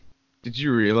Did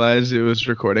you realize it was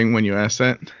recording when you asked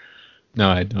that? No,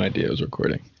 I had no idea it was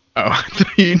recording. Oh, I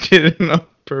thought you did it on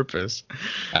purpose.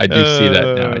 I do see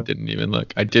that now. I didn't even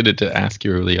look. I did it to ask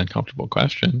you a really uncomfortable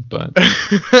question, but This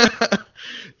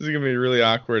is going to be really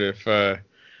awkward if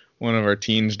one of our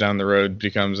teens down the road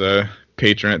becomes a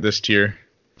patron at this tier.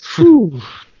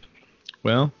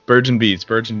 Well, birds and bees.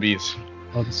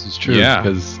 Oh, this is true. Yeah.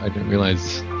 Because I didn't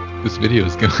realize this video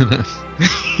is going on.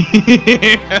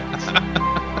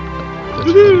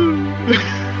 Woohoo!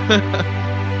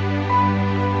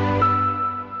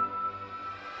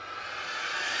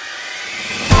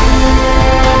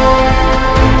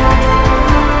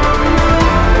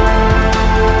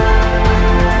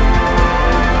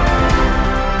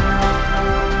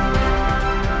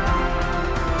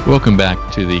 Welcome back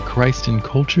to the Christ in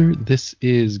Culture. This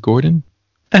is Gordon.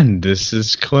 And this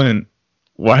is Clint.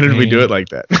 Why did we do it like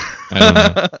that? I don't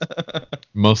know.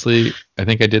 Mostly, I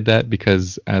think I did that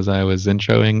because as I was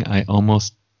introing, I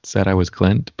almost said I was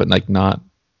Clint, but like not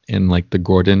in like the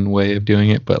Gordon way of doing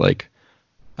it, but like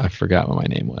I forgot what my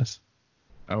name was.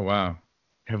 Oh, wow.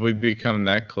 Have we become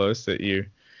that close that you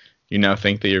now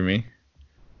think that you're me?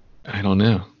 I don't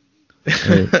know.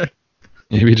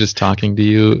 Maybe just talking to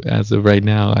you as of right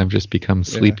now, I've just become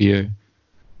sleepier.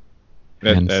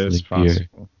 That is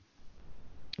possible.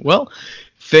 Well,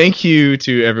 thank you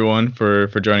to everyone for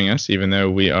joining us, even though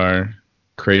we are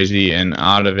crazy and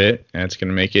out of it, and it's going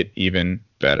to make it even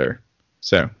better.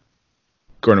 So,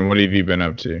 Gordon, what have you been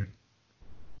up to?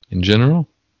 In general?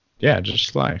 Yeah,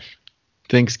 just life.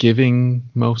 Thanksgiving,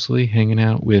 mostly, hanging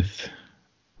out with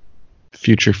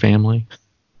future family.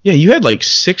 Yeah, you had like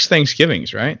 6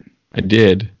 Thanksgivings, right? I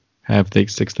did have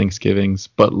 6 Thanksgivings,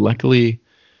 but luckily,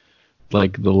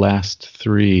 like the last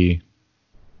 3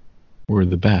 were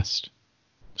the best.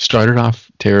 Started off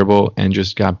terrible and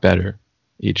just got better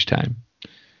each time.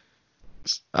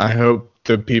 I hope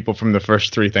the people from the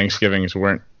first 3 Thanksgivings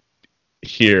weren't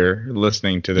here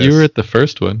listening to this. You were at the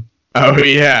first one. Oh,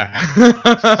 yeah.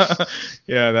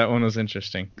 Yeah, that one was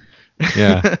interesting.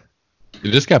 Yeah.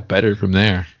 It just got better from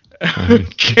there.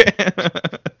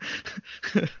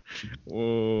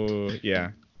 Whoa,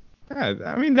 yeah.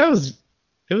 I mean, it was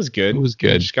good. It was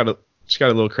good. Just got a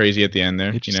little crazy at the end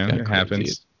there. It happens.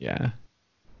 Crazy. Yeah.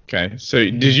 Okay. So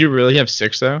did you really have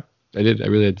 6 though? I did. I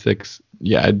really had 6.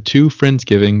 Yeah, I had 2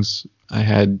 Friendsgivings. I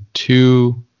had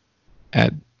 2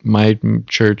 at my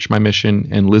church, my mission,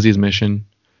 and Lizzie's mission.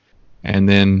 And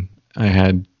then I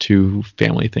had 2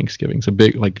 family Thanksgivings. A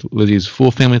big, like Lizzie's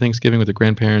full family Thanksgiving with the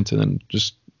grandparents, and then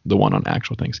just the one on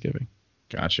actual Thanksgiving.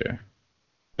 Gotcha.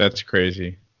 That's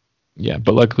crazy. Yeah,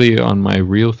 but luckily on my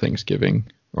real Thanksgiving,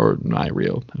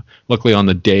 luckily on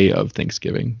the day of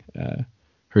Thanksgiving,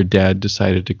 her dad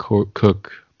decided to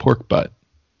cook pork butt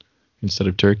instead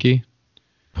of turkey.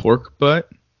 Pork butt?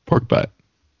 Pork butt.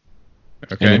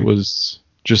 Okay. And it was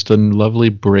just a lovely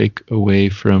break away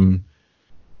from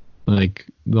like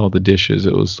all the dishes.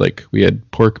 It was like we had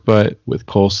pork butt with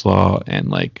coleslaw and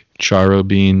like charro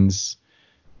beans,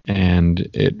 and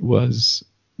it was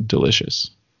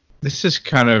delicious. This is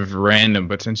kind of random,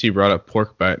 but since you brought up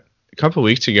pork butt, a couple of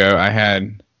weeks ago I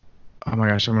had, oh my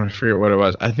gosh, I'm going to forget what it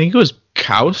was. I think it was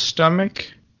cow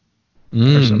stomach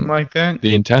or something like that.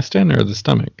 The intestine or the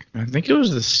stomach? I think it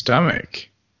was the stomach.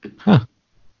 Huh.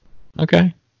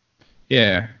 Okay.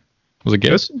 Yeah. Was it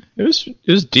good? It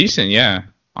was decent, yeah.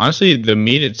 Honestly, the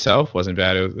meat itself wasn't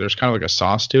bad. There's kind of like a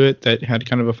sauce to it that had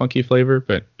kind of a funky flavor,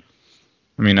 but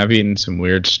I mean, I've eaten some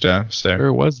weird stuff. So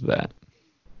where was that?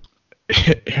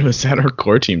 It was at our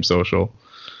core team social.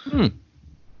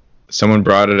 Someone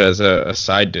brought it as a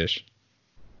side dish.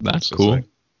 That's cool.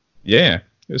 Yeah,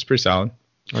 it was pretty solid.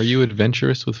 Are you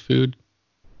adventurous with food?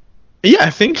 Yeah, I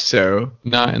think so.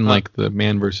 Not in like the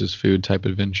man versus food type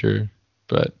adventure,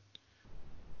 but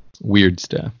weird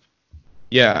stuff.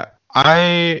 Yeah,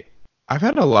 I've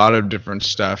had a lot of different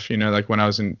stuff. You know, like when I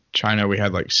was in China, we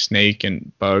had like snake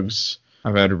and bugs.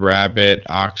 I've had rabbit,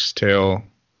 oxtail,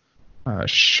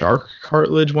 shark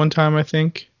cartilage one time, I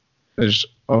think. There's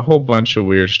a whole bunch of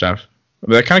weird stuff. But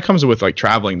that kind of comes with like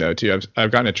traveling though too. I've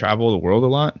gotten to travel the world a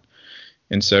lot,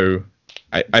 and so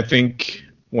I think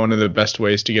one of the best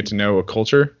ways to get to know a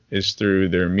culture is through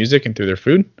their music and through their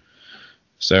food.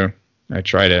 So I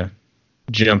try to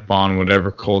jump on whatever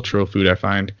cultural food I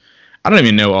find. I don't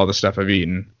even know all the stuff I've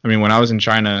eaten. I mean, when I was in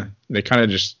China, they kind of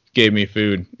just gave me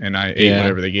food and I ate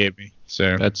whatever they gave me.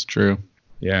 So that's true.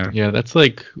 Yeah. Yeah, that's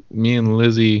like me and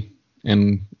Lizzie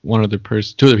and 2 other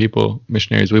people,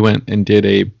 missionaries. We went and did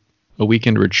a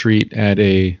weekend retreat at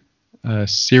a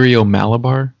Syrio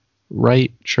Malabar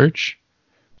Rite church.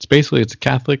 It's a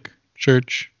Catholic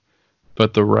church,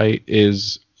 but the rite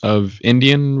is of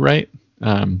Indian Rite.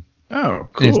 Oh, And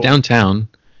it's cool. downtown,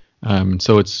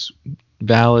 so it's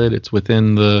valid. It's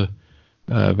within the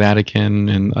Vatican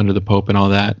and under the Pope and all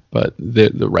that, but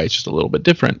the rite's just a little bit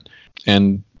different.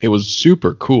 And it was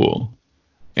super cool.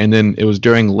 And then it was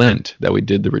during Lent that we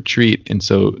did the retreat, and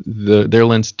so their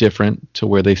Lent's different to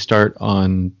where they start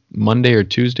on Monday or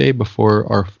Tuesday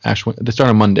before our Ash. They start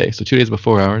on Monday, so 2 days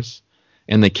before ours,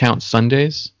 and they count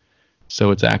Sundays,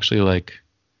 so it's actually like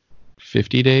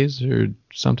 50 days or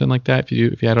something like that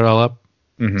if you add it all up.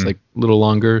 Mhm. It's like a little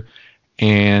longer,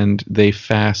 and they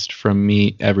fast from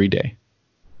meat every day.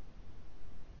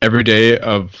 Every day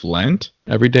of Lent?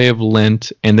 Every day of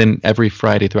Lent, and then every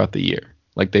Friday throughout the year.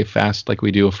 Like they fast like we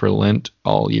do for Lent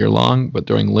all year long, but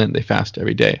during Lent they fast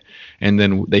every day. And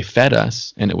then they fed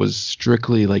us, and it was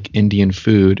strictly like Indian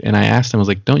food. And I asked them, I was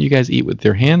like, "Don't you guys eat with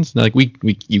your hands?" And they're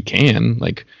like, you can.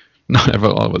 Like, not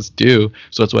all of us do.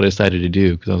 So that's what I decided to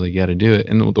do, because I was like, "You got to do it."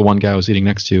 And the one guy I was eating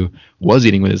next to was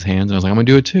eating with his hands, and I was like, "I'm gonna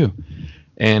do it too."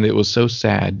 And it was so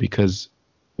sad because,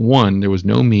 one, there was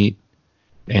no meat,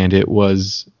 and it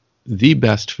was the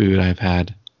best food I've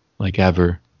had like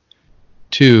ever.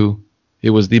 Two, it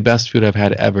was the best food I've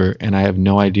had ever, and I have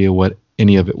no idea what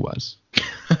any of it was.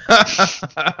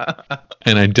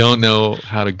 And I don't know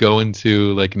how to go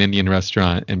into like an Indian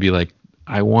restaurant and be like,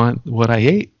 "I want what I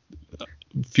ate a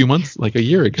few months, like a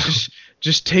year ago."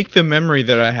 Just take the memory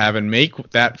that I have and make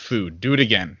that food. Do it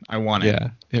again. I want it. Yeah,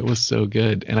 it was so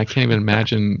good. And I can't even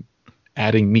imagine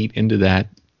adding meat into that,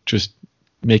 just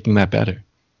making that better.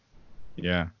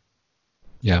 Yeah.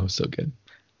 Yeah, it was so good.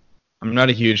 I'm not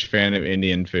a huge fan of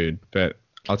Indian food, but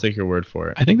I'll take your word for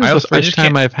it. I think that's the first just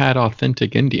time can't- I've had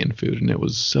authentic Indian food, and it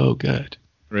was so good.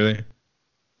 Really?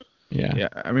 Yeah, Yeah.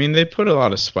 I mean, they put a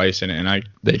lot of spice in it, and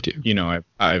they do.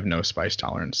 I have no spice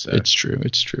tolerance. So. It's true.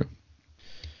 It's true.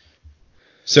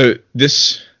 So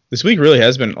this week really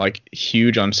has been like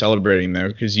huge on celebrating though,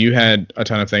 because you had a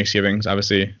ton of Thanksgivings.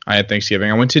 Obviously, I had Thanksgiving.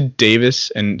 I went to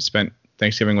Davis and spent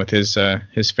Thanksgiving with his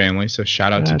family. So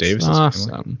shout out to That's Davis.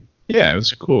 awesome. Yeah, it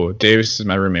was cool. Davis is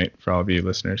my roommate for all of you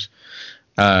listeners.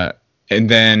 And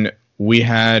then we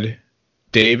had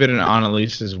David and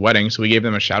Annalise's wedding, so we gave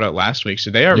them a shout out last week.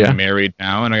 So they are married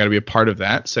now, and I got to be a part of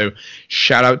that. So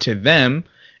shout out to them.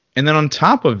 And then on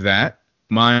top of that,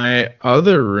 my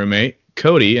other roommate,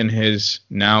 Cody, and his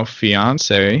now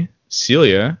fiance,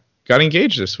 Celia, got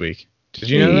engaged this week. Did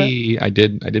you know that? I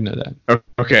did know that.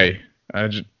 Okay.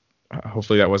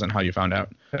 Hopefully that wasn't how you found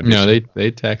out. No, they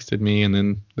texted me, and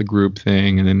then the group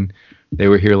thing, and then they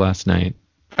were here last night.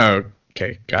 Oh,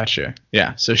 okay. Gotcha.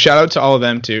 Yeah. So shout out to all of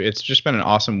them too. It's just been an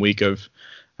awesome week of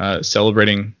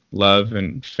celebrating love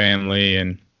and family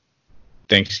and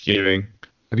Thanksgiving.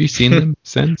 Have you seen them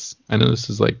since? I know this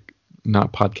is like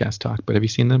not podcast talk, but have you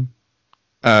seen them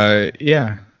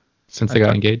Yeah. since they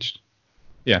got engaged?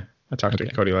 Yeah. I talked to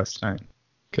Okay. Cody last night.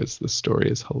 Because the story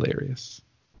is hilarious.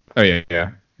 Oh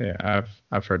yeah.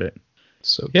 I've heard it.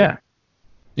 So good. Yeah.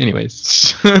 Anyways,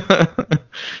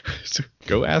 So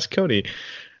go ask Cody.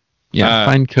 yeah,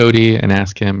 find Cody and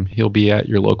ask him. He'll be at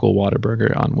your local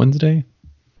Whataburger on Wednesday.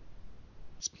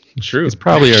 True. He's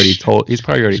probably already told. He's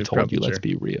probably already Should told probably you. Let's sure.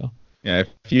 be real. Yeah.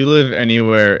 If you live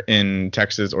anywhere in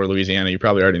Texas or Louisiana, you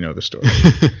probably already know the story.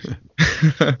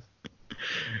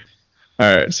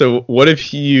 All right. So what have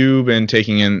you been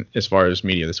taking in as far as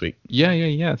media this week?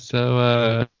 Yeah.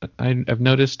 So I've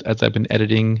noticed as I've been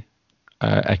editing,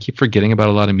 I keep forgetting about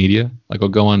a lot of media. Like I'll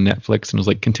go on Netflix and I was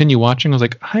like, continue watching. I was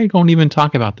like, I don't even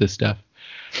talk about this stuff.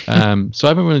 So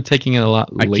I've been really taking in a lot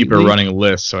I lately. keep a running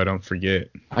list so I don't forget.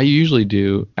 I usually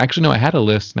do. Actually, no, I had a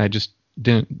list and I just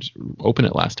didn't open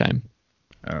it last time.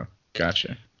 Oh,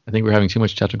 gotcha. I think we're having too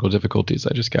much technical difficulties.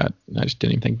 I just didn't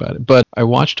even think about it. But I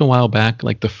watched a while back,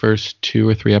 like the first 2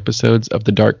 or 3 episodes of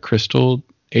the Dark Crystal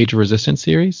Age of Resistance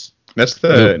series. That's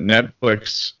the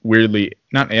Netflix weirdly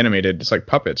not animated. It's like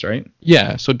puppets, right?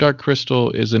 Yeah. So Dark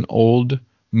Crystal is an old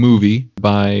movie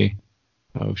by,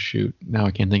 oh shoot, now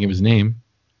I can't think of his name.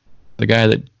 The guy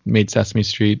that made Sesame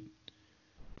Street.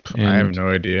 I have no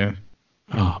idea.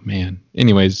 Oh man.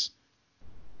 Anyways,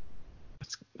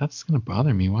 that's gonna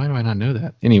bother me. Why do I not know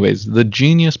that? Anyways, the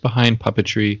genius behind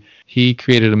puppetry, he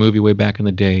created a movie way back in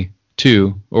the day,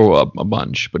 2 or a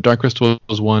bunch, but Dark Crystal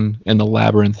was one, and The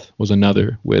Labyrinth was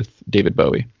another with David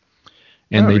Bowie.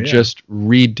 And they just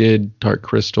redid Dark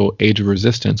Crystal Age of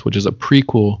Resistance, which is a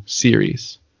prequel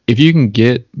series. If you can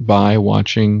get by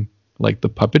watching like the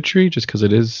puppetry, just because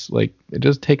it is like, it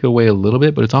does take away a little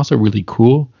bit, but it's also really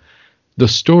cool. The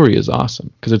story is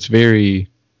awesome because it's very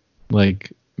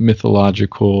like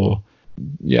mythological,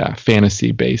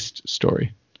 fantasy based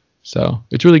story. So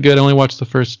it's really good. I only watched the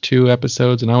first 2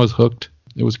 episodes and I was hooked.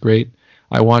 It was great.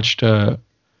 I watched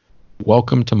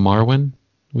Welcome to Marwen,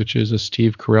 which is a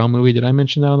Steve Carell movie. Did I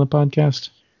mention that on the podcast?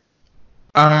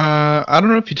 I don't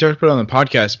know if you talked about it on the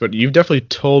podcast, but you've definitely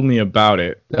told me about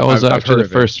it. That was I've after heard the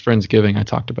of it. first Friendsgiving. I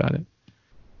talked about it.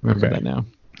 Remember Okay. that now.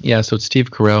 Yeah, so it's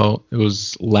Steve Carell. It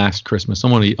was last Christmas,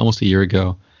 almost a year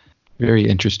ago. Very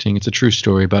interesting. It's a true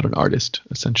story about an artist,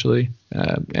 essentially,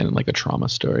 and like a trauma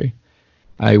story.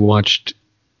 I watched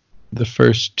the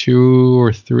first 2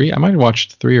 or 3. I might have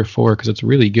watched 3 or 4 because it's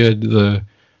really good. The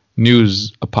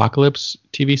News Apocalypse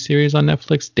TV series on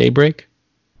Netflix, Daybreak.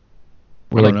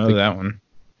 I don't know that one.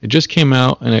 It just came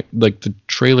out, and the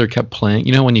trailer kept playing.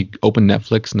 You know when you open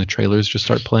Netflix and the trailers just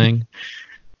start playing?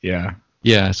 Yeah.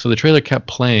 Yeah, so the trailer kept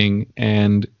playing,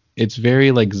 and it's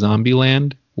very like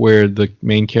Zombieland, where the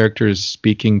main character is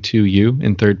speaking to you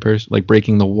in third person, like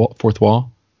breaking the fourth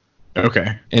wall.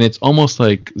 Okay. And it's almost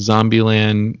like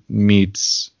Zombieland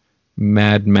meets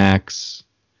Mad Max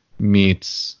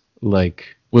meets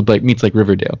meets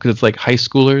Riverdale, because it's like high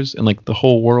schoolers and like the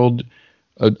whole world,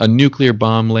 a nuclear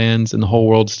bomb lands and the whole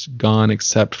world's gone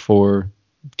except for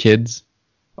kids.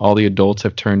 All the adults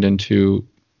have turned into,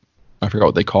 I forgot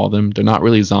what they call them. They're not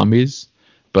really zombies,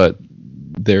 but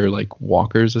they're like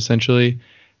walkers essentially.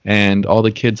 And all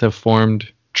the kids have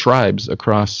formed tribes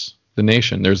across the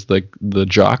nation. There's like the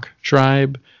jock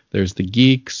tribe, there's the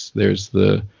geeks, there's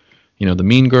the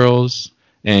mean girls,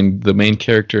 and the main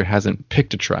character hasn't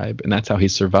picked a tribe, and that's how he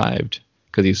survived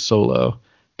because he's solo.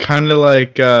 Kind of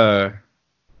like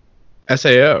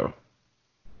SAO.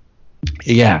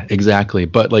 Yeah, exactly.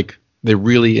 But like they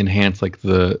really enhance like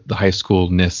the high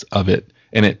schoolness of it,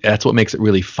 and that's what makes it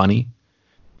really funny,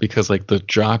 because like the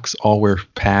jocks all wear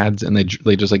pads and they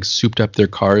just like souped up their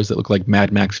cars that look like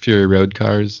Mad Max Fury Road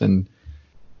cars, and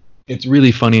it's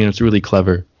really funny and it's really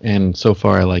clever, and so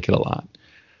far I like it a lot.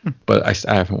 But I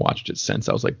haven't watched it since.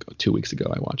 That was like 2 weeks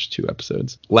ago. I watched 2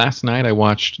 episodes. Last night I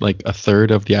watched like a third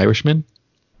of The Irishman.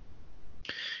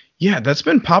 Yeah, that's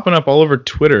been popping up all over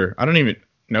Twitter. I don't even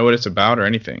know what it's about or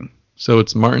anything. So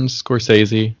it's Martin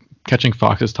Scorsese. Catching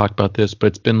Fox has talked about this, but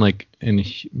it's been like in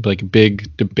like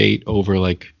big debate over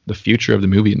like the future of the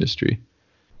movie industry,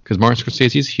 because Martin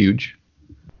Scorsese is huge.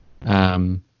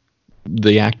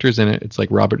 The actors in it, it's like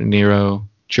Robert De Niro,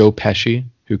 Joe Pesci,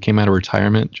 who came out of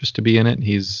retirement just to be in it.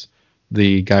 He's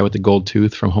the guy with the gold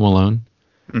tooth from Home Alone,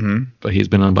 but he's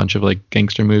been on a bunch of like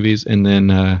gangster movies. And then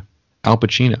Al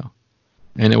Pacino,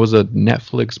 and it was a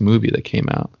Netflix movie that came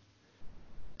out.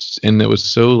 And it was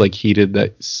so like heated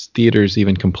that theaters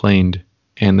even complained,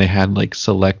 and they had like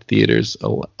select theaters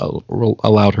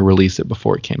allowed to release it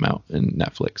before it came out in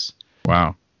Netflix.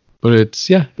 Wow. But it's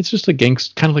just a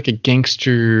kind of like a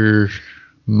gangster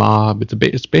mob.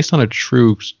 It's based on a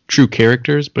true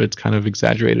characters, but it's kind of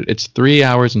exaggerated. It's 3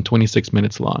 hours and 26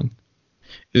 minutes long.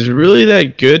 Is it really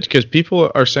that good? Because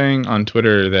people are saying on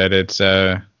Twitter that it's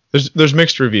there's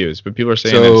mixed reviews, but people are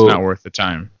saying that it's not worth the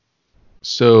time.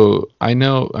 So I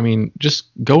know, I mean, just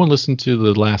go and listen to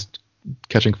the last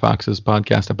Catching Fox's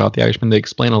podcast about The Irishman. They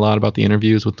explain a lot about the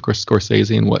interviews with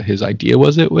Scorsese and what his idea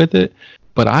was with it.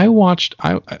 But I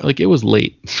it was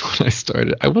late when I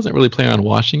started. I wasn't really planning on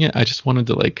watching it. I just wanted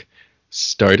to like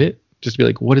start it, just be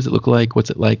like, what does it look like? What's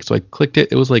it like? So I clicked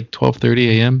it. It was like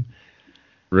 12:30 a.m.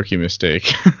 Rookie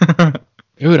mistake.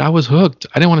 Dude, I was hooked.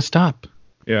 I didn't want to stop.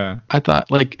 Yeah. I thought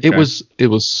like it was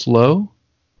slow.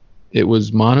 It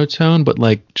was monotone, but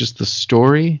like just the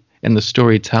story and the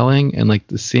storytelling and like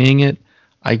the seeing it,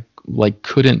 I like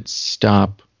couldn't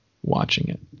stop watching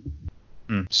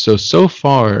it. So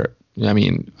far, I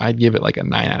mean, I'd give it like a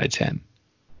 9 out of 10.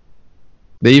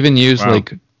 They even use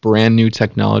like brand new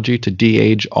technology to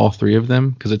de-age all 3 of them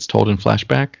because it's told in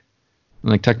flashback.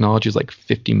 And like technology is like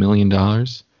 $50 million,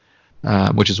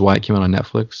 which is why it came out on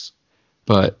Netflix.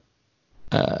 But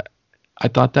I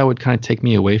thought that would kind of take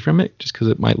me away from it just because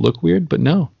it might look weird, but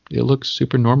no, it looks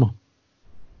super normal.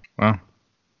 Wow.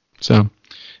 So,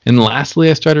 and lastly,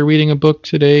 I started reading a book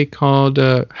today called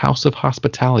House of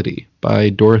Hospitality by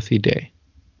Dorothy Day.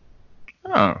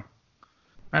 Oh,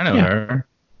 I know her.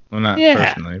 Well, not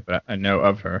personally, but I know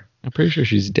of her. I'm pretty sure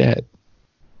she's dead.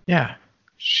 Yeah,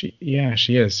 she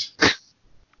is.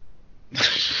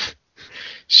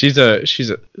 She's a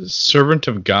servant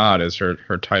of God is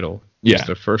her title. Yeah. It's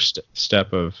the first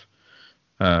step of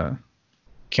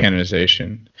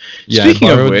canonization. Yeah, Speaking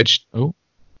of which, oh,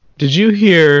 did you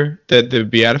hear that the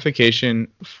beatification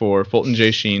for Fulton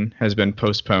J. Sheen has been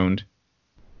postponed?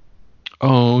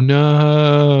 Oh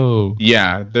no!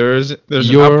 Yeah, there's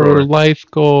your an uproar. life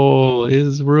goal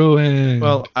is ruined.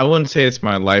 Well, I wouldn't say it's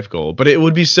my life goal, but it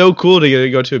would be so cool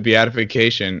to go to a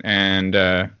beatification, and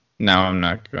now I'm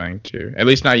not going to. At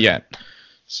least not yet.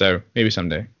 So maybe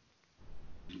someday.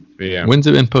 But yeah. When's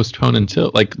it been postponed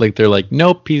until? Like they're like,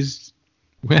 nope, we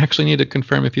actually need to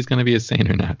confirm if he's going to be a saint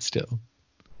or not still.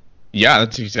 Yeah,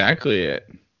 that's exactly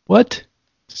it. What?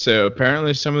 So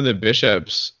apparently some of the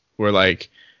bishops were like,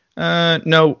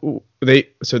 no,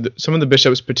 some of the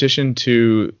bishops petitioned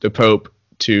to the Pope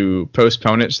to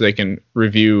postpone it so they can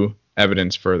review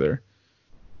evidence further.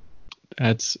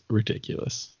 That's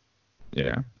ridiculous.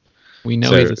 Yeah. We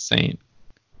know he's a saint.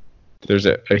 There's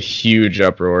a huge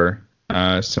uproar.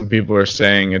 Some people are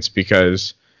saying it's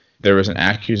because there was an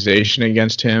accusation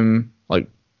against him like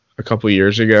a couple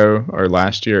years ago or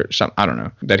last year. I don't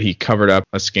know. That he covered up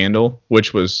a scandal,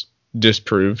 which was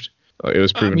disproved. It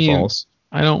was proven false.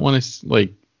 I don't want to,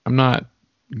 I'm not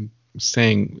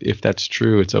saying if that's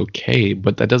true, it's okay,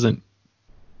 but that doesn't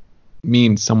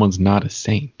mean someone's not a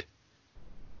saint.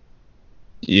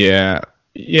 Yeah,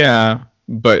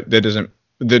 but that doesn't.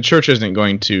 The church isn't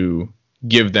going to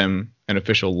give them an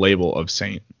official label of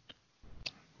saint.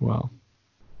 Well,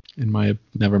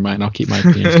 never mind. I'll keep my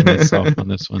opinions to myself on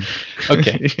this one.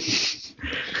 Okay,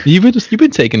 you've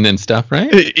been taking in stuff,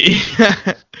 right?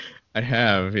 Yeah, I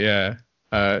have. Yeah.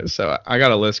 So I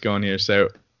got a list going here. So,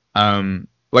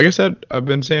 like I said, I've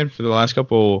been saying for the last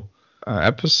couple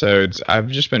episodes, I've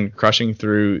just been crushing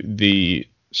through the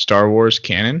Star Wars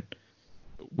canon.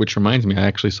 Which reminds me, I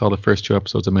actually saw the first 2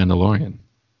 episodes of Mandalorian.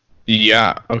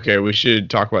 Yeah, okay, we should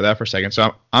talk about that for a second.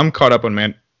 So I'm caught up on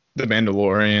The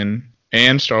Mandalorian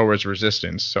and Star Wars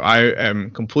Resistance. So I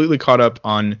am completely caught up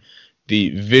on the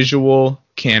visual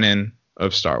canon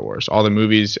of Star Wars, all the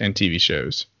movies and TV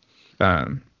shows,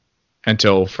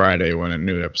 until Friday when a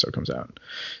new episode comes out.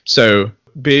 So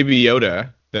Baby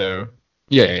Yoda, though.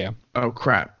 Yeah. Oh,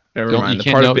 crap. Never mind. You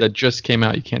can't know that just came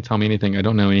out. You can't tell me anything. I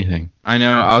don't know anything. I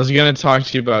know. I was going to talk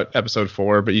to you about episode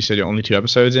 4, but you said you're only 2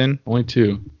 episodes in? Only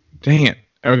 2. Dang it.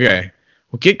 Okay.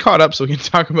 Well, get caught up so we can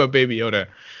talk about Baby Yoda.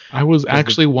 I was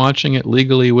actually watching it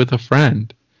legally with a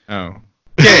friend. Oh.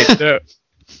 Okay, so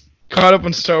caught up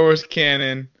on Star Wars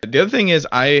canon. The other thing is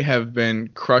I have been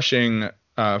crushing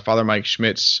Father Mike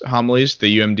Schmidt's homilies,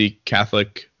 the UMD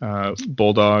Catholic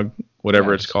Bulldog,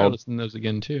 whatever it's called. I'll listen to those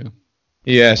again, too.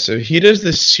 Yeah, so he does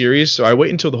this series, so I wait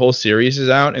until the whole series is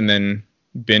out and then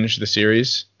binge the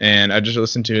series. And I just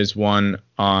listened to his one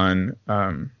on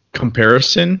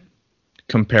comparison.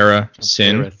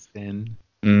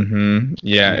 Mm-hmm.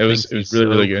 Yeah, it was really,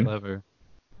 really good. Clever.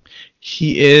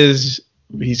 He's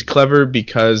clever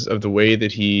because of the way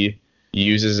that he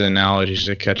uses analogies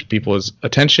to catch people's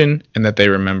attention and that they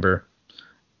remember.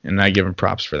 And I give him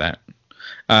props for that.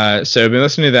 So I've been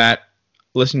listening to that.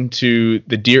 Listen to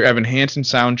the Dear Evan Hansen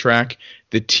soundtrack,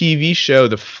 the TV show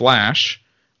The Flash.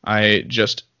 I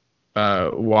just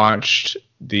watched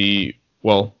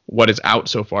what is out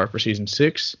so far for season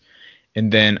 6,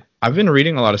 and then I've been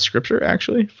reading a lot of scripture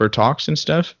actually for talks and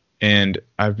stuff, and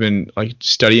I've been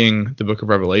studying the Book of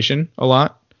Revelation a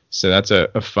lot. So that's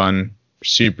a fun,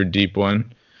 super deep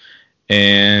one.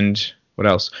 And what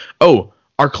else? Oh,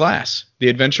 our class, The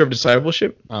Adventure of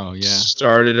Discipleship. Oh yeah,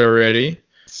 started already.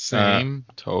 Same,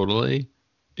 totally.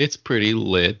 It's pretty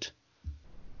lit.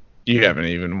 You haven't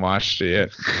even watched it yet.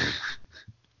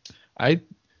 I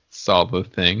saw the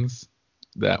things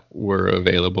that were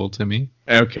available to me.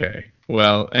 Okay.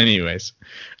 Well, anyways.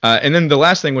 And then the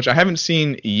last thing, which I haven't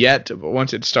seen yet, but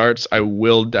once it starts, I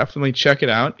will definitely check it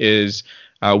out, is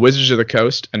Wizards of the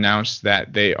Coast announced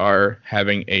that they are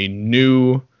having a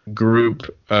new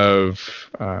group of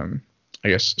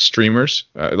streamers,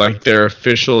 like their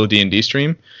official D&D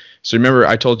stream. So remember,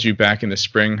 I told you back in the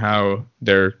spring how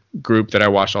their group that I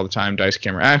watched all the time, Dice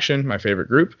Camera Action, my favorite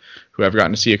group, who I've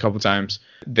gotten to see a couple times,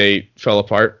 they fell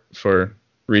apart for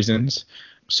reasons.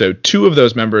 So 2 of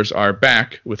those members are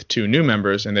back with 2 new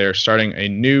members, and they're starting a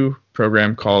new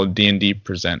program called D&D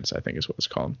Presents, I think is what it's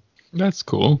called. That's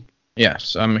cool. Yeah,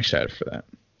 so I'm excited for that.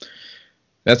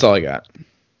 That's all I got.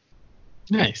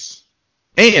 Nice.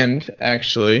 And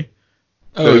actually...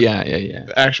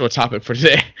 The actual topic for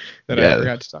today that I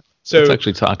forgot to talk. So let's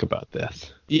actually talk about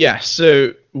this. Yeah,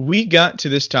 so we got to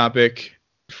this topic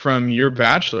from your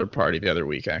bachelor party the other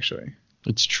week, actually.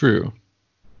 It's true.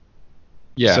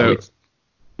 Yeah. So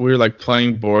we were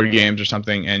playing board games or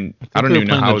something, and I don't even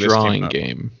know how this came up. drawing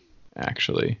game,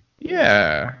 actually.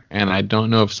 Yeah. And I don't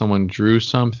know if someone drew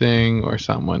something or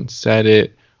someone said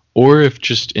it, or if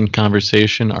just in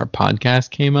conversation our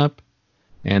podcast came up,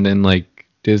 and then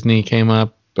Disney came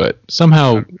up, but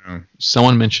somehow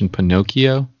someone mentioned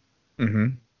Pinocchio,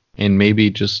 and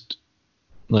maybe just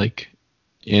in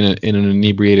an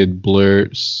inebriated blur,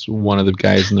 one of the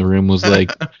guys in the room was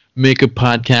like, "Make a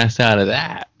podcast out of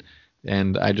that,"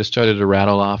 and I just started to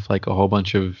rattle off a whole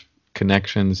bunch of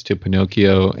connections to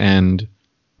Pinocchio, and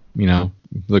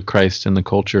the Christ and the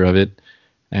culture of it.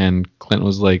 And Clint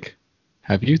was like,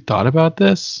 "Have you thought about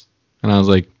this?" And I was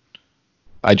like,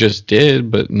 "I just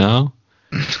did, but no."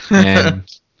 And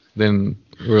then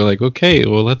we were like, "Okay,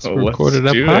 well, let's record a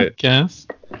podcast."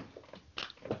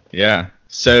 Yeah.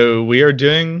 So we are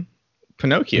doing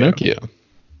Pinocchio.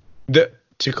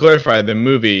 To clarify, the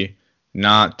movie,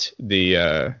 not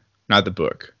the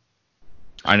book.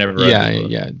 I never read the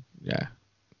book. Yeah.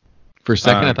 For a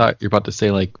second, I thought you were about to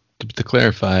say, like, to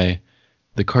clarify,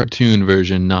 the cartoon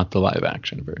version, not the live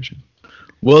action version.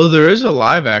 Well, there is a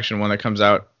live action one that comes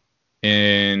out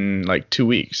in like 2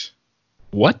 weeks.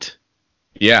 What?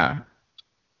 Yeah.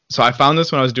 So I found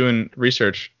this when I was doing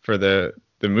research for the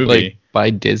movie. Like, by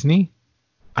Disney?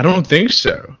 I don't think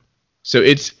so. So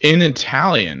it's in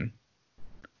Italian.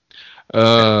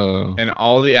 Oh. And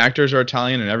all the actors are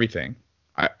Italian and everything.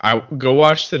 I go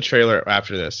watch the trailer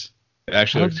after this. It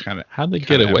actually looks kind of... How'd they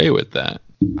get away with that?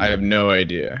 I have no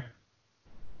idea.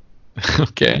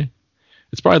 Okay.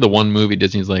 It's probably the one movie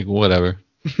Disney's like, whatever.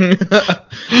 I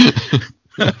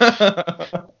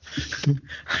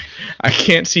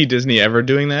can't see Disney ever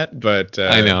doing that, but...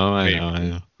 I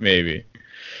know. Maybe.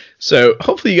 So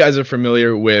hopefully you guys are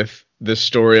familiar with the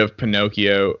story of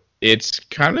Pinocchio. It's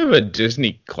kind of a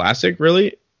Disney classic,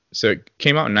 really. So it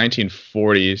came out in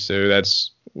 1940, so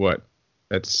that's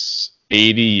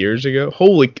 80 years ago?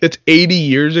 It's 80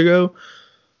 years ago?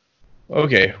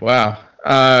 Okay, wow.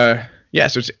 Yeah,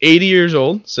 so it's 80 years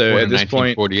old. So at this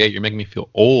point... 1948, you're making me feel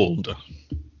old.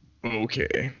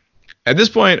 Okay. At this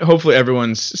point, hopefully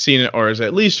everyone's seen it or is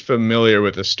at least familiar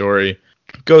with the story.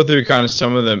 Go through kind of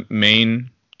some of the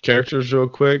main characters real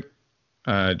quick,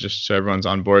 just so everyone's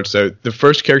on board. So the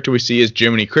first character we see is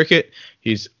Jiminy Cricket.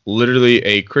 He's literally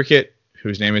a cricket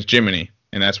whose name is Jiminy,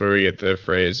 and that's where we get the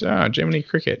phrase, Jiminy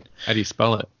Cricket. How do you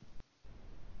spell it?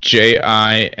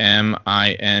 Jiminy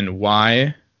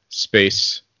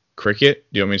space cricket.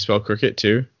 Do you want me to spell cricket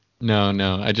too?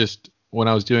 No. I just, when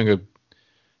I was doing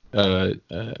a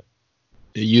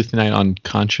youth night on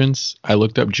conscience, I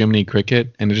looked up Jiminy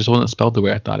Cricket, and it just wasn't spelled the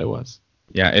way I thought it was.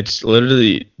 Yeah, it's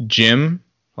literally Jim,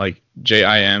 like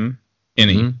Jim,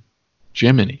 Mm-hmm.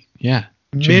 Jiminy, yeah.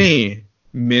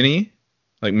 Mini,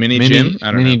 like mini Jim.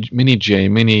 I don't know. Mini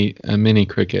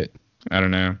Cricket. I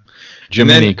don't know.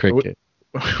 Jiminy Cricket.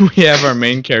 We have our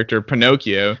main character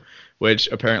Pinocchio, which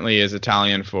apparently is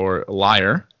Italian for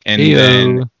liar, and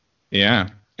then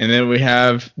we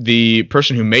have the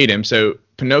person who made him. So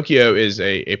Pinocchio is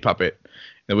a puppet.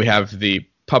 Then we have the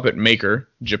puppet maker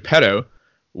Geppetto,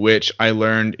 which I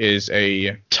learned is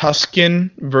a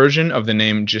Tuscan version of the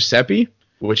name Giuseppe,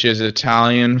 which is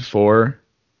Italian for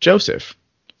Joseph.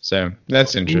 So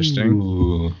that's interesting.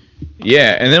 Ooh.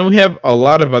 Yeah, and then we have a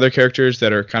lot of other characters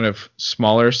that are kind of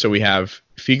smaller. So we have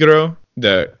Figaro,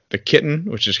 the kitten,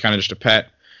 which is kind of just a pet.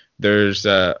 There's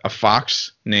a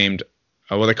fox named,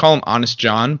 they call him Honest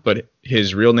John, but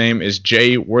his real name is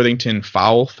J. Worthington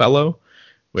Foulfellow,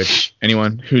 which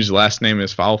anyone whose last name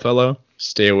is Foulfellow,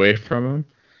 stay away from him.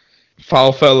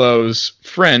 Foulfellow's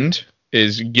friend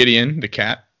is Gideon, the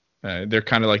cat. They're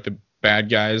kind of like the bad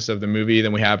guys of the movie.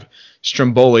 Then we have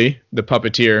Stromboli, the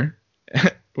puppeteer,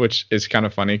 which is kind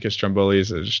of funny because Stromboli is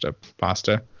just a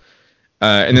pasta.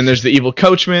 And then there's the evil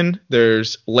coachman.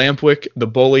 There's Lampwick, the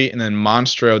bully, and then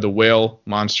Monstro, the whale.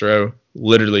 Monstro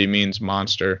literally means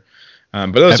monster.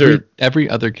 But those every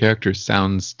other character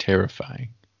sounds terrifying.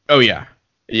 Oh yeah.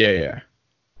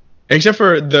 Except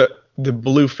for the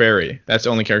blue fairy. That's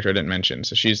the only character I didn't mention.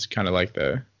 So she's kind of like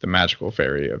the magical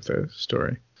fairy of the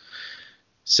story.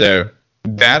 So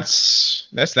that's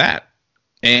that.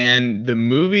 And the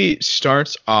movie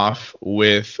starts off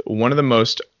with one of the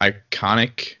most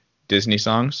iconic Disney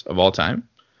songs of all time,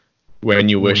 When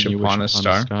You Wish Upon a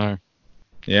Star.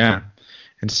 Yeah.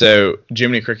 And so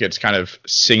Jiminy Cricket's kind of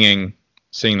singing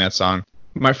that song.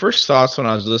 My first thoughts when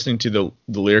I was listening to the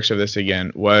lyrics of this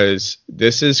again was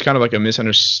this is kind of like a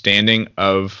misunderstanding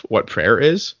of what prayer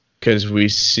is, because we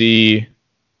see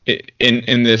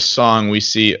in this song we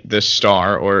see this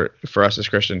star, or for us as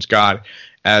Christians, God,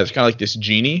 as kind of like this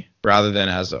genie rather than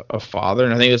as a father.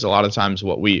 And I think it's a lot of times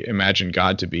what we imagine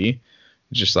God to be.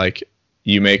 Just like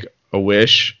you make a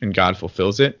wish and God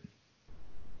fulfills it.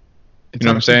 You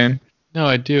know what I'm saying? No,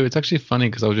 I do. It's actually funny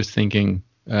because I was just thinking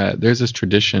there's this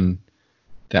tradition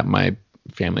that my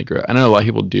family grew up. I know a lot of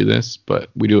people do this, but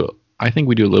I think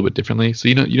we do a little bit differently. So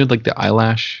you know like the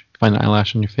eyelash, find the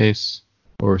eyelash on your face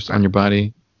or on your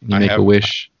body, and you make a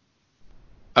wish.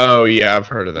 Oh yeah, I've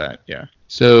heard of that. Yeah.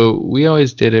 So we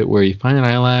always did it where you find an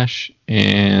eyelash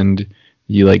and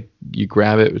you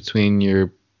grab it between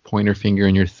your pointer finger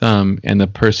and your thumb, and the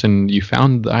person you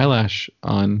found the eyelash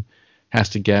on has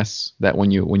to guess that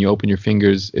when you open your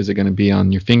fingers, is it going to be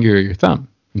on your finger or your thumb?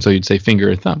 And so you'd say finger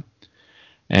or thumb.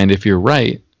 And if you're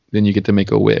right, then you get to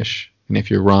make a wish. And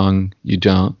if you're wrong, you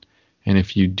don't. And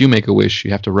if you do make a wish,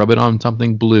 you have to rub it on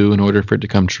something blue in order for it to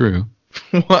come true.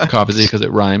 What? Obviously, because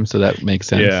it rhymes, so that makes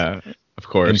sense. Yeah, of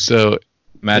course. And so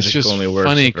magic it's just only works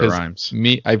funny if it rhymes.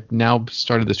 I've now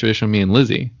started this tradition with me and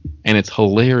Lizzie, and it's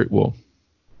hilarious. Well,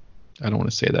 I don't want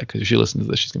to say that because if she listens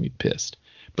to this, she's gonna be pissed.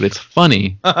 But it's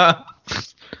funny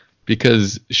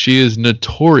because she is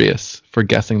notorious for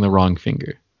guessing the wrong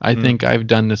finger. I think I've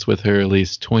done this with her at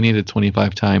least 20 to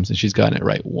 25 times, and she's gotten it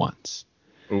right once.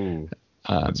 Ooh,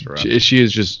 that's rough. She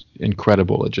is just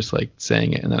incredible at just like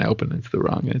saying it, and then I open it to the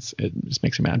wrong, and it just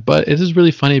makes me mad. But it is really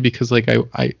funny because like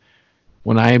I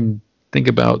when I think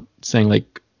about saying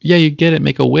like, yeah, you get it,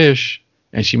 make a wish,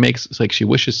 and she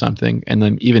wishes something, and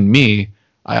then even me,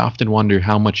 I often wonder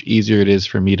how much easier it is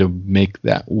for me to make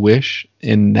that wish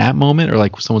in that moment, or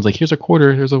like someone's like, here's a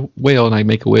quarter, here's a whale, and I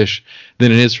make a wish,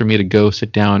 than it is for me to go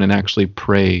sit down and actually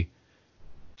pray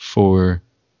for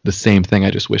the same thing I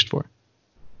just wished for.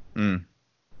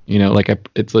 You know, like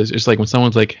it's just like when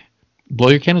someone's like, blow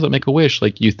your candles out, make a wish,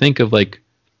 like you think of like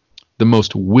the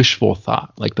most wishful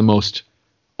thought, like the most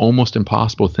almost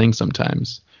impossible thing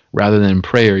sometimes, rather than in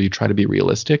prayer, you try to be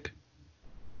realistic.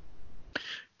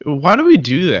 Why do we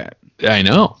do that? I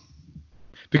know.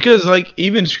 Because like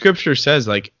even scripture says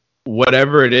like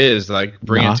whatever it is, like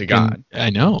bring it to God. I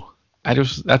know.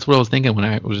 That's what I was thinking when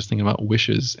I was just thinking about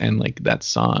wishes and like that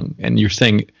song. And you're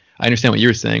saying, I understand what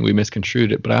you're saying, we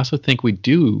misconstrued it, but I also think we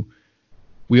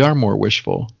are more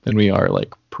wishful than we are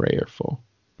like prayerful.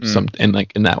 That's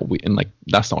not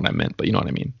what I meant, but you know what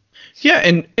I mean. Yeah,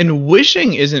 and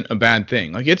wishing isn't a bad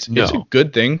thing. Like it's a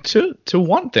good thing to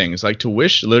want things. Like to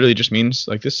wish literally just means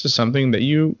like this is something that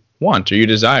you want or you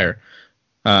desire.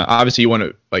 Obviously you want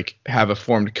to like have a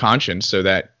formed conscience so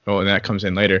that and that comes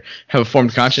in later. Have a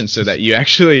formed conscience so that you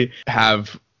actually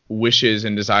have wishes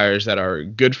and desires that are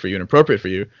good for you and appropriate for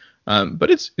you.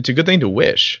 But it's a good thing to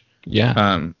wish.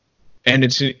 Yeah. And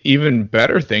it's an even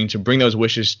better thing to bring those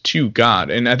wishes to God.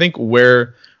 And I think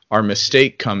where our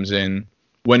mistake comes in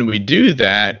when we do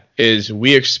that is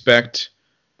we expect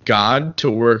God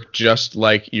to work just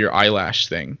like your eyelash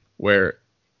thing, where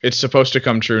it's supposed to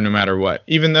come true no matter what.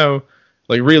 Even though,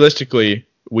 like, realistically,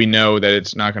 we know that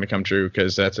it's not going to come true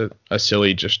because that's a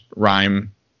silly just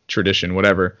rhyme tradition,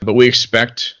 whatever. But we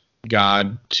expect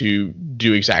God to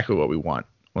do exactly what we want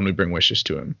when we bring wishes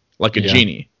to him, like a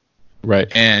genie.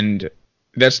 Right. And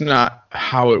that's not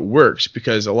how it works,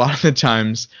 because a lot of the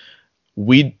times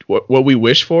what we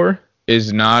wish for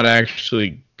is not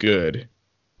actually good,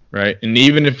 right? And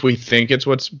even if we think it's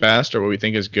what's best or what we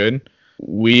think is good,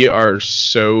 we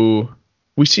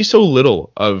see so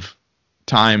little of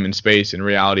time and space and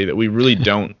reality that we really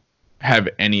don't have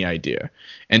any idea.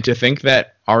 And to think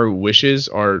that our wishes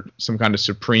are some kind of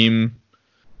supreme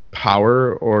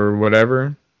power or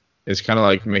whatever is kind of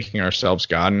like making ourselves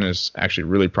God, and is actually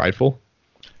really prideful.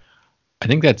 I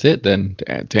think that's it then.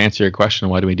 To answer your question,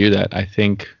 why do we do that? I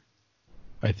think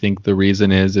the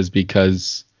reason is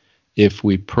because if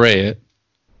we pray it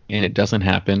and it doesn't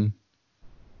happen,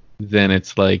 then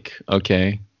it's like,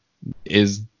 okay,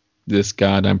 is this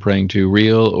God I'm praying to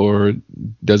real, or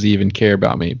does he even care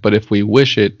about me? But if we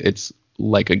wish it, it's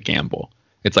like a gamble.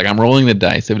 It's like I'm rolling the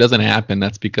dice. If it doesn't happen,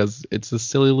 that's because it's a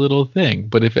silly little thing.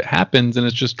 But if it happens, then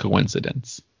it's just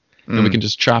coincidence. And we can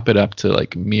just chop it up to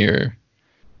like mere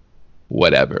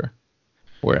whatever.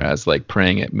 Whereas like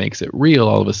praying it makes it real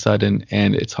all of a sudden,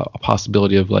 and it's a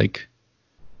possibility of like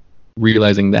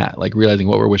realizing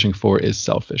what we're wishing for is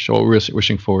selfish, or what we're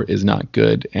wishing for is not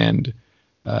good, and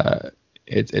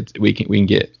we can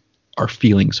get our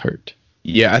feelings hurt.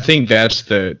 Yeah, I think that's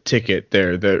the ticket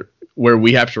there, where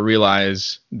we have to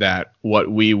realize that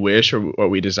what we wish or what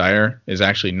we desire is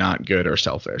actually not good or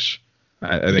selfish.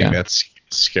 I think that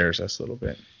scares us a little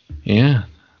bit. Yeah.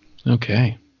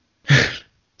 Okay.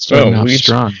 So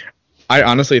strong. I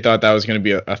honestly thought that was going to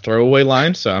be a throwaway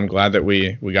line, so I'm glad that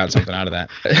we got something out of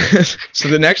that. So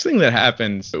the next thing that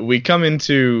happens, we come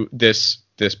into this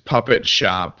puppet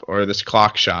shop, or this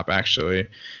clock shop actually,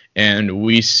 and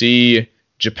we see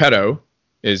Geppetto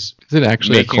is it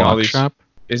actually a clock shop?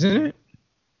 Isn't it?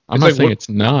 I'm not saying it's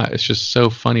not. It's just so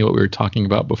funny what we were talking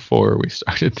about before we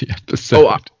started the episode.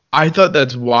 Oh, I thought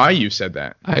that's why you said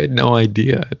that. I had no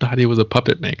idea. I thought he was a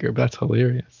puppet maker, but that's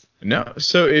hilarious. No,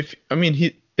 so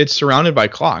it's surrounded by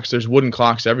clocks. There's wooden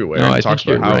clocks everywhere. No, it talks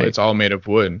about how it's all made of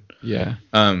wood. Yeah.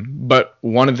 But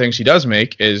one of the things he does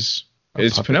make is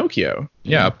Pinocchio.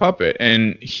 Yeah, a puppet.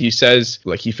 And he says,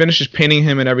 like, he finishes painting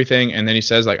him and everything, and then he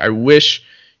says, like, I wish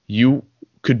you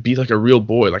could be like a real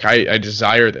boy. Like I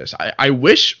desire this. I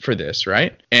wish for this,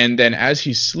 right? And then as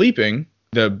he's sleeping,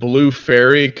 the blue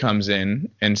fairy comes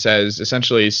in and says,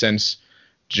 essentially, since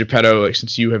Geppetto, like,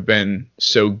 since you have been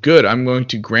so good, I'm going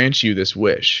to grant you this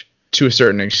wish to a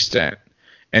certain extent.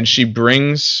 And she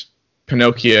brings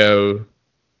Pinocchio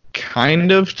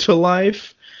kind of to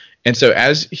life. And so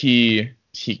as he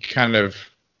kind of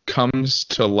comes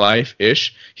to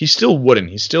life-ish, he's still wooden.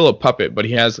 He's still a puppet, but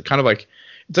he has kind of like,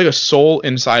 it's like a soul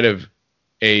inside of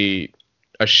a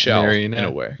shell in a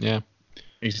way. Yeah.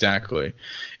 Exactly.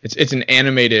 It's an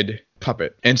animated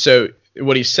puppet. And so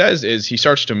what he says is he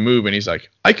starts to move and he's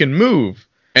like, I can move.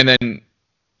 And then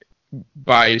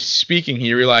by speaking,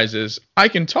 he realizes I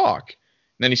can talk.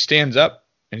 And then he stands up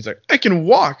and he's like, I can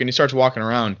walk. And he starts walking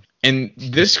around. And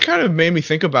this kind of made me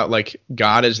think about like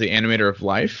God as the animator of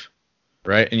life,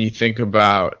 right? And you think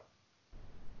about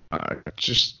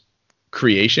just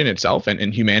creation itself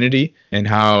and humanity and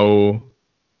how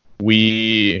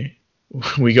we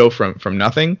go from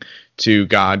nothing to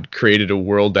God created a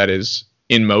world that is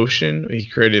in motion. He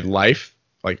created life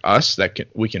like us that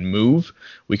we can move,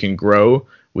 we can grow,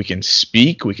 we can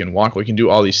speak, we can walk, we can do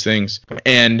all these things.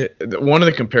 And one of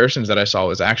the comparisons that I saw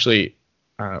was actually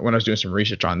when I was doing some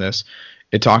research on this,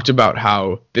 it talked about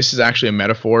how this is actually a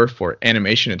metaphor for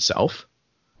animation itself.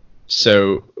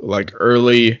 So like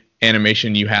early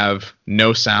animation, you have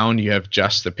no sound, you have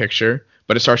just the picture,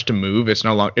 but it starts to move. It's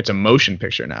no longer, it's a motion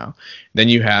picture now. Then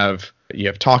you have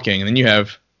talking, and then you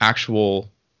have actual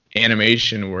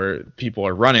animation where people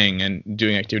are running and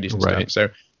doing activities and stuff. So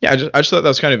yeah, I just thought that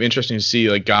was kind of interesting to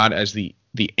see like God as the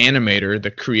animator,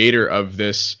 the creator of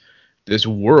this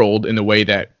world, in the way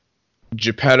that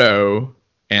Geppetto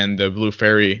and the Blue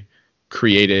Fairy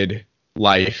created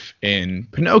life in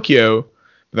Pinocchio,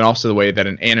 but then also the way that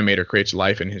an animator creates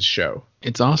life in his show.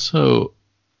 It's also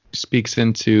speaks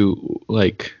into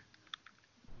like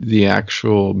the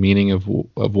actual meaning of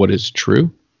what is true.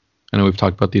 I know we've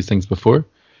talked about these things before,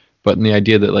 but in the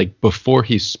idea that like before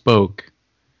he spoke,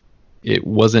 it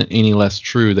wasn't any less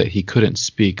true that he couldn't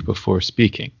speak before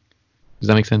speaking. Does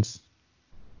that make sense?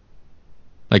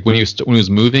 Like when he was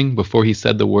moving, before he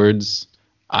said the words,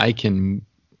 I can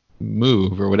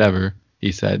move or whatever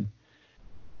he said,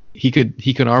 he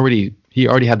already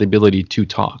had the ability to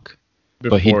talk.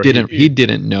 But he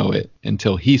didn't know it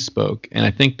until he spoke. And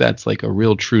I think that's like a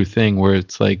real true thing where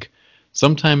it's like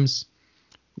sometimes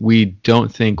we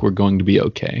don't think we're going to be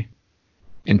okay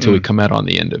until we come out on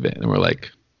the end of it and we're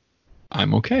like,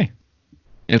 I'm okay.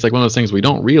 And it's like one of those things we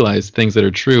don't realize things that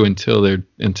are true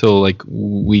until like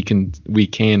we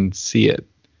can see it.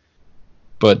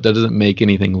 But that doesn't make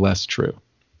anything less true.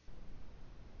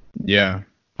 Yeah.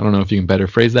 I don't know if you can better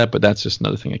phrase that, but that's just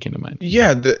another thing that came to mind.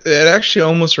 Yeah, it actually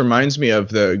almost reminds me of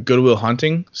the Good Will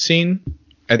Hunting scene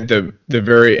at the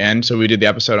very end. So we did the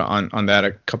episode on that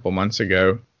a couple months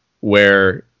ago,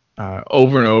 where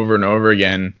over and over and over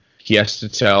again, he has to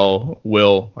tell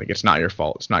Will, like, it's not your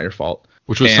fault, it's not your fault.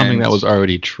 Which was something that was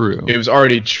already true. It was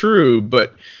already true,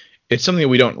 but it's something that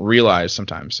we don't realize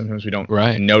sometimes. Sometimes we don't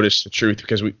notice the truth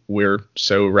because we're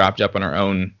so wrapped up in our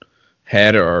own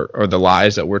head or the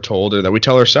lies that we're told or that we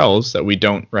tell ourselves that we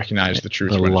don't recognize the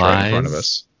truth when it's right in front of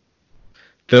us.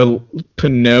 The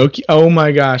Pinocchio. Oh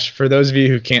my gosh! For those of you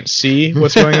who can't see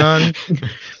what's going on,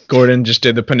 Gordon just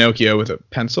did the Pinocchio with a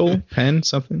pen,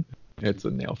 something. It's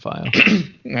a nail file.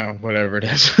 No, whatever it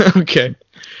is. Okay.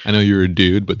 I know you're a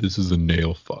dude, but this is a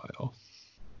nail file.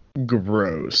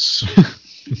 Gross.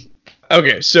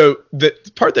 Okay, so the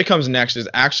part that comes next is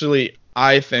actually,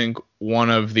 I think, one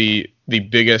of the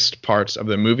biggest parts of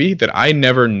the movie that I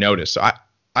never noticed. So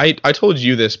I told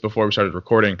you this before we started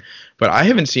recording, but I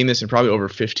haven't seen this in probably over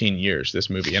 15 years, this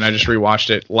movie, and I just rewatched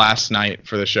it last night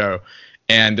for the show.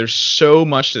 And there's so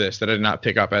much to this that I did not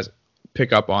pick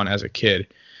up on as a kid.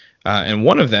 And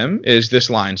one of them is this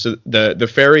line. So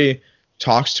the fairy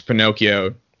talks to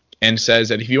Pinocchio and says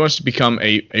that if he wants to become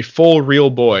a full real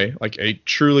boy, like a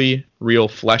truly real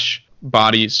flesh,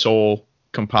 body, soul,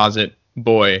 composite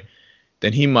boy,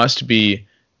 then he must be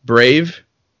brave,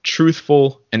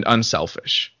 truthful, and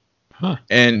unselfish. Huh.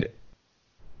 And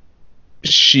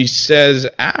she says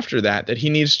after that he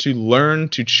needs to learn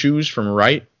to choose from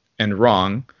right and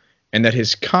wrong, and that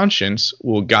his conscience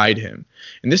will guide him.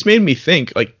 And this made me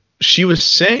think, like, she was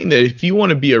saying that if you want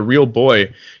to be a real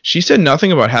boy, she said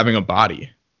nothing about having a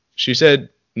body. She said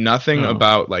nothing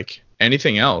about, like,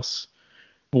 anything else.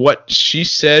 What she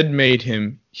said made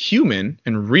him human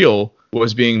and real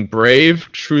was being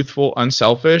brave, truthful,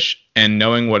 unselfish, and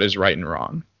knowing what is right and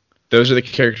wrong. Those are the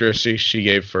characteristics she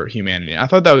gave for humanity. I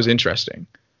thought that was interesting.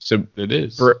 So it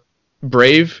is.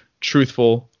 Brave,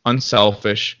 truthful,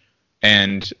 unselfish,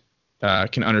 and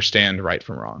can understand right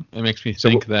from wrong. It makes me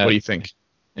think that. What do you think?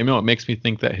 You know, it makes me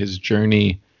think that his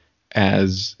journey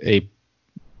as a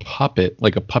puppet,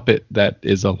 like a puppet that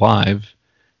is alive,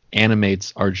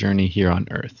 animates our journey here on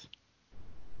Earth.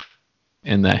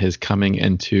 And that his coming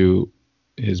into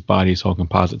his body, soul,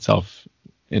 composite self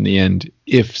in the end,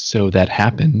 if so that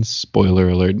happens, spoiler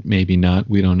alert, maybe not,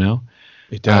 we don't know.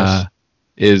 It does.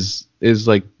 Is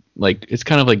like it's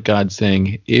kind of like God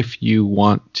saying, if you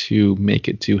want to make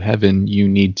it to heaven, you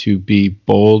need to be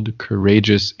bold,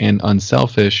 courageous, and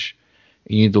unselfish.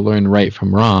 You need to learn right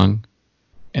from wrong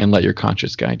and let your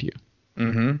conscience guide you.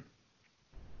 Mm-hmm.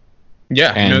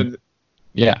 Yeah. And,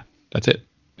 yeah, that's it.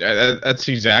 That's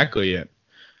exactly it.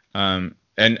 And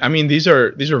I mean, these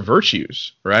are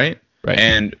virtues, right? Right.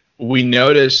 And we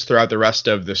notice throughout the rest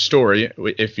of the story,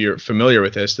 if you're familiar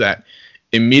with this, that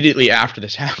immediately after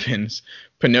this happens,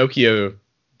 Pinocchio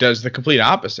does the complete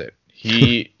opposite.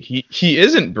 He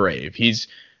isn't brave. He's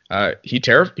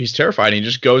terrified. And he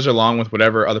just goes along with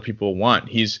whatever other people want.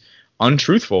 He's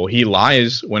untruthful. He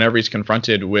lies whenever he's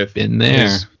confronted with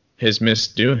his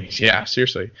misdoings. Yeah,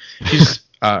 seriously.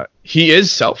 He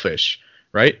is selfish,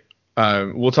 right?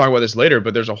 We'll talk about this later,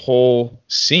 but there's a whole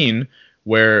scene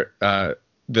where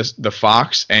the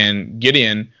fox and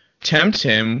Gideon tempt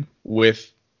him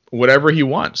with whatever he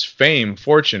wants, fame,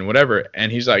 fortune, whatever, and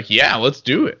he's like, yeah, let's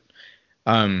do it.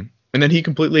 And then he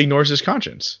completely ignores his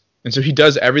conscience. And so he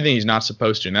does everything he's not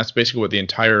supposed to, and that's basically what the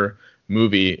entire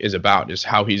movie is about, is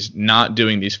how he's not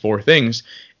doing these four things,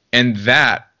 and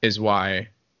that is why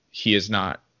he is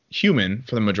not human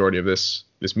for the majority of this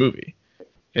movie.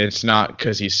 It's not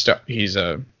because he's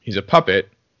a puppet,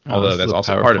 although that's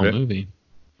also part of it. Movie.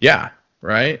 Yeah,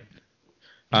 right.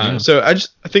 Yeah. So I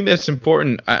think that's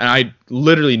important, and I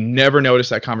literally never noticed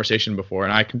that conversation before,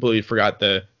 and I completely forgot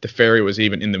the fairy was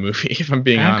even in the movie. If I'm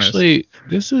being honest. Actually,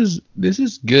 this is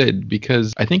good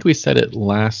because I think we said it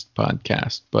last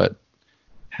podcast, but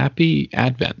Happy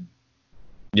Advent.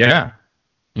 Yeah,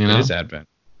 you know, it is Advent,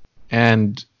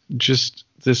 and just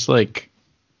this like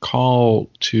call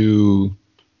to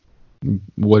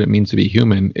what it means to be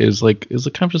human is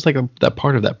kind of just like that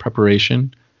part of that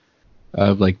preparation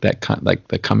of like that like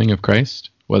the coming of Christ,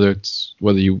 whether it's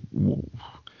the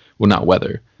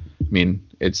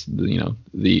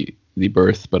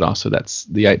birth, but also that's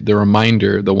the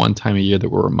reminder, the one time a year that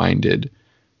we're reminded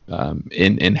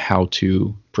in how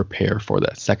to prepare for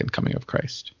that second coming of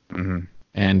Christ. Mm-hmm.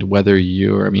 And whether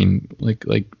like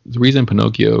the reason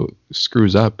Pinocchio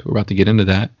screws up, we're about to get into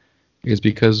that, is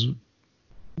because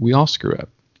we all screw up.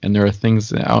 And there are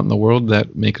things out in the world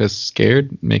that make us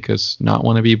scared, make us not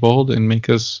want to be bold, and make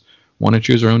us want to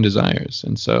choose our own desires.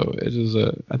 And so it is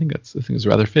I think it's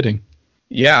rather fitting.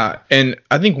 Yeah, and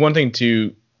I think one thing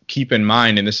to keep in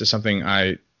mind, and this is something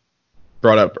I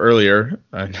brought up earlier,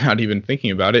 not even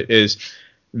thinking about it, is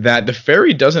that the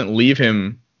fairy doesn't leave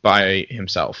him by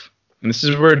himself. And this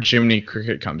is where Jiminy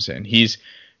Cricket comes in. He's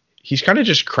kind of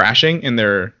just crashing in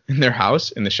their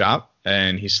house, in the shop,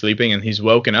 and he's sleeping, and he's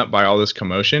woken up by all this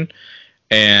commotion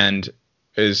and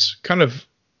is kind of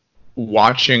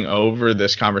watching over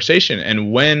this conversation.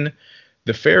 And when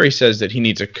the fairy says that he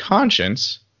needs a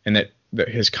conscience and that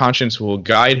his conscience will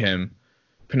guide him,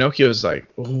 Pinocchio's like,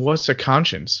 what's a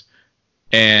conscience?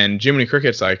 And Jiminy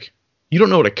Cricket's like, you don't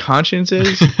know what a conscience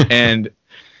is? And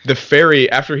the fairy,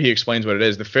 after he explains what it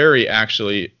is, the fairy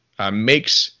actually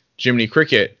makes Jiminy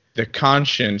Cricket the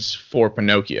conscience for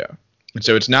Pinocchio. And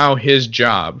so it's now his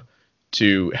job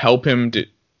to help him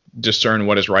discern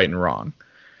what is right and wrong,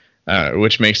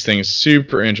 which makes things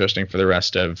super interesting for the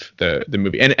rest of the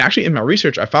movie. And actually, in my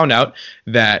research, I found out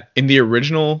that in the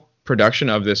original production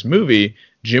of this movie,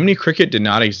 Jiminy Cricket did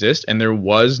not exist, and there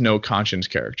was no conscience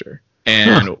character.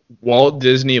 And Walt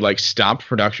Disney stopped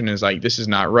production and is like, this is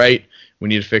not right. We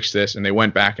need to fix this. And they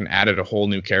went back and added a whole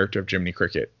new character of Jiminy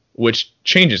Cricket, which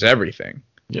changes everything.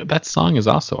 Yeah, that song is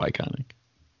also iconic.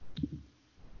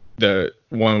 The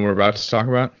one we're about to talk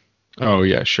about? Oh,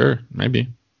 yeah, sure. Maybe.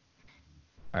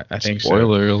 I think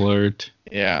Spoiler alert.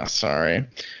 Yeah, sorry.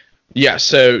 Yeah,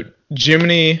 so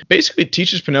Jiminy basically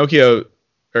teaches Pinocchio,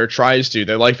 or tries to,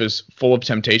 that life is full of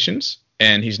temptations,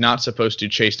 and he's not supposed to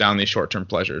chase down these short-term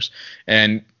pleasures.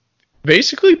 And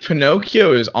basically,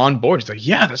 Pinocchio is on board. He's like,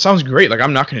 yeah, that sounds great.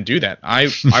 I'm not going to do that. I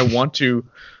want to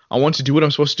do what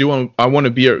I'm supposed to do. I want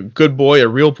to be a good boy, a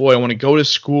real boy. I want to go to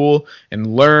school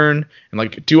and learn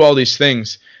and do all these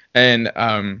things. And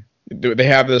they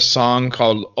have this song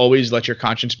called "Always Let Your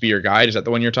Conscience Be Your Guide." Is that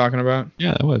the one you're talking about?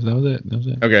 Yeah, that was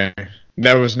it. Okay,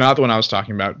 that was not the one I was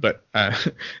talking about. But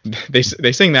they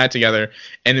sing that together,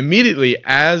 and immediately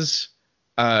as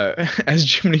as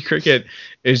Jiminy Cricket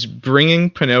is bringing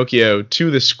Pinocchio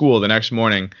to the school the next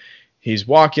morning, he's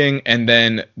walking, and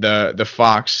then the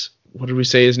fox. What did we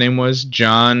say his name was?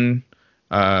 John.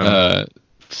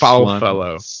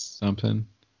 Foulfellow. Something.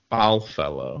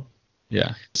 Foulfellow.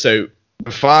 Yeah. So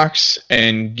the fox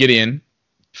and Gideon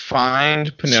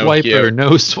find Pinocchio. Swiper,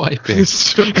 no swiping.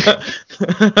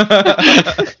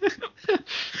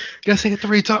 Gotta say it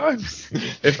 3 times.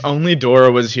 If only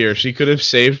Dora was here, she could have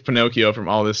saved Pinocchio from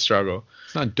all this struggle.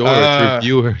 It's not Dora, it's her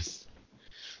viewers.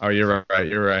 Oh, you're right.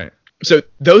 You're right. So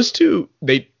those two,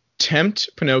 they tempt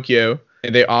Pinocchio,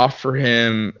 and they offer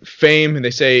him fame, and they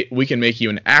say, we can make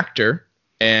you an actor.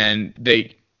 And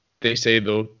they say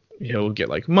he'll get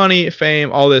like money,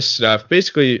 fame, all this stuff.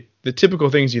 Basically, the typical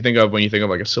things you think of when you think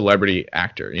of like a celebrity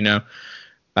actor, you know.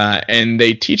 And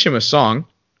they teach him a song,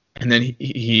 and then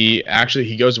he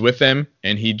goes with them,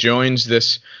 and he joins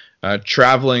this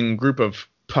traveling group of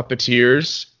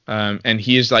puppeteers. And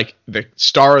he is like the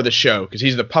star of the show because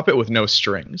he's the puppet with no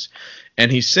strings,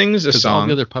 and he sings a song. All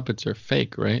the other puppets are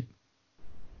fake, right?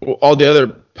 Well, all the other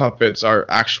puppets are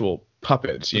actual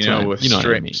puppets,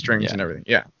 with strings yeah. and everything.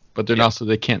 Yeah, but they're also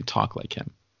they can't talk like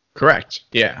him. Correct.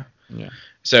 Yeah. Yeah.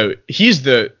 So he's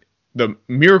the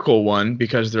miracle one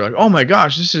because they're like, oh my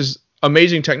gosh, this is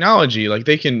amazing technology. Like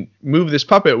they can move this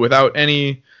puppet without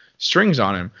any strings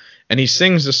on him, and he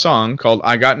sings a song called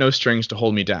 "I Got No Strings to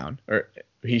Hold Me Down." Or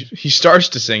he starts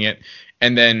to sing it,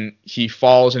 and then he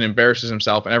falls and embarrasses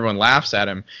himself, and everyone laughs at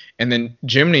him. And then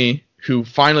Jiminy, who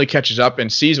finally catches up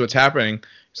and sees what's happening,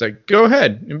 is like, go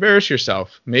ahead, embarrass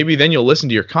yourself. Maybe then you'll listen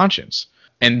to your conscience.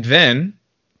 And then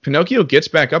Pinocchio gets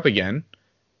back up again,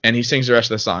 and he sings the rest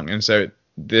of the song. And so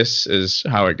this is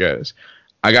how it goes.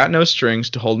 I got no strings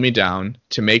to hold me down,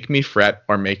 to make me fret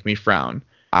or make me frown.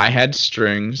 I had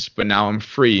strings, but now I'm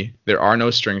free. There are no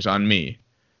strings on me.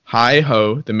 Hi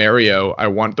ho, the merry-o, I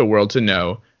want the world to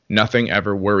know, nothing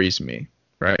ever worries me.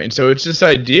 Right? And so it's this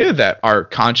idea that our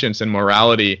conscience and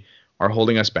morality are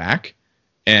holding us back.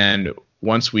 And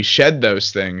once we shed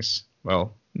those things,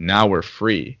 well, now we're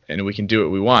free and we can do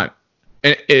what we want.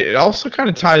 And it also kind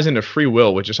of ties into free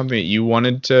will, which is something that you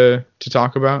wanted to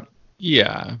talk about.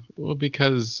 Yeah, well,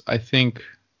 because I think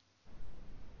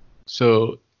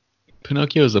so.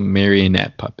 Pinocchio is a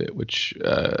marionette puppet, which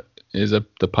is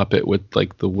the puppet with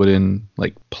like the wooden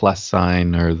like plus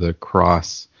sign or the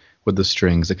cross with the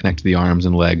strings that connect to the arms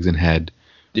and legs and head.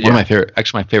 Yeah. One of my favorite,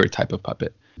 actually my favorite type of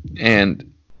puppet.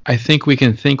 And I think we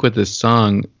can think with this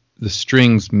song, the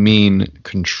strings mean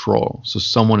control. So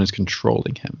someone is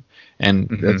controlling him. And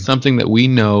that's something that we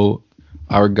know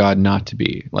our God not to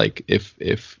be. Like if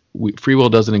free will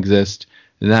doesn't exist,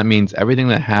 then that means everything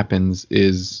that happens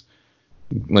is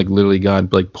like literally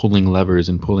God like pulling levers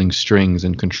and pulling strings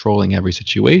and controlling every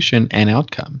situation and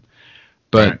outcome.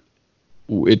 But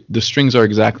the strings are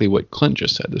exactly what Clint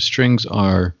just said. The strings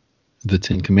are the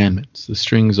 10 Commandments. The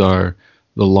strings are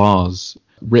the laws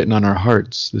written on our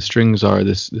hearts. The strings are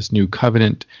this new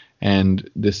covenant and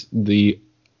the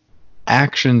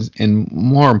actions, and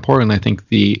more importantly, I think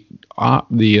the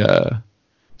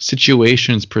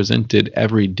situations presented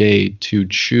every day to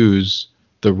choose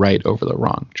the right over the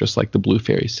wrong, just like the Blue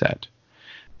Fairy said.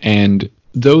 And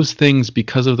those things,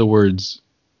 because of the words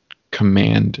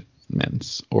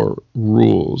commandments or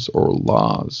rules or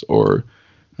laws or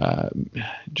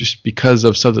just because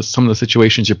of some of the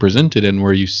situations you're presented in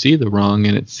where you see the wrong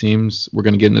and it seems, we're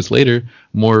going to get in this later,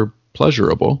 more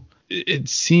pleasurable, it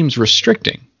seems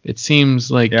restricting. It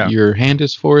seems like your hand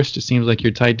is forced. It seems like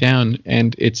you're tied down,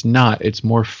 and it's not. It's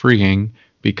more freeing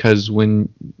because when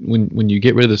you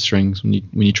get rid of the strings, when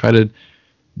you try to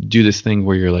do this thing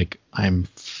where you're like, I'm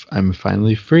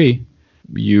finally free,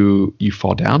 you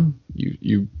fall down.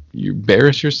 You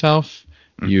embarrass yourself.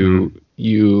 Mm-hmm.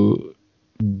 You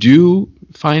do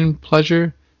find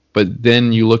pleasure, but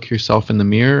then you look yourself in the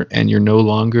mirror and you're no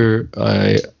longer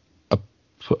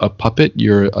a puppet.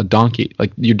 You're a donkey.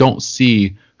 Like you don't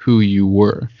see who you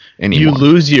were anymore. You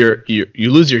lose your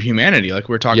humanity, like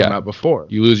we were talking about before.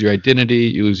 You lose your identity.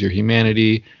 You lose your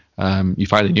humanity. You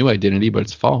find a new identity, but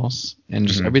it's false, and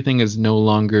just everything is no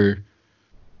longer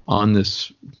on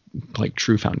this like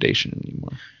true foundation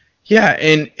anymore. Yeah,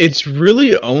 and it's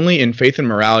really only in faith and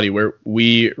morality where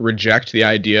we reject the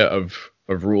idea of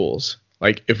rules.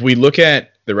 Like if we look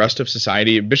at the rest of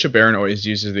society, Bishop Barron always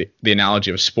uses the analogy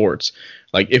of sports.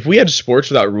 Like if we had sports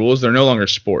without rules, they're no longer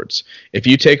sports. If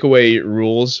you take away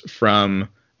rules from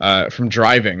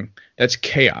driving, that's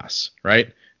chaos,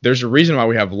 right? There's a reason why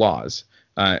we have laws,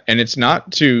 and it's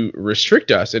not to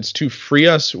restrict us; it's to free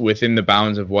us within the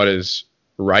bounds of what is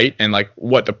right and like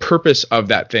what the purpose of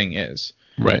that thing is.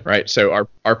 Right. So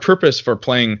our purpose for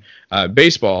playing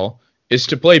baseball is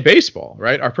to play baseball,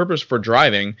 right? Our purpose for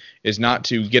driving is not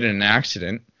to get in an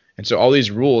accident. And so all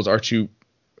these rules are to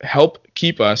help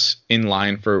keep us in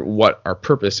line for what our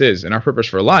purpose is. And our purpose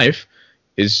for life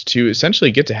is to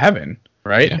essentially get to heaven,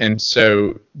 right? Yeah. And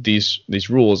so these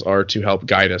rules are to help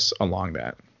guide us along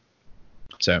that.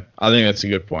 So I think that's a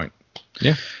good point.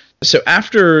 Yeah. So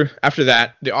after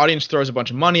that, the audience throws a bunch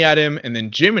of money at him, and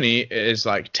then Jiminy is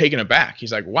like taken aback.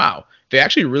 He's like, wow, they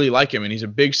actually really like him, and he's a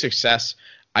big success.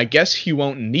 I guess he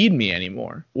won't need me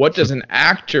anymore. What does an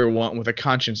actor want with a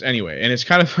conscience anyway? And it's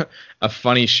kind of a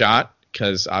funny shot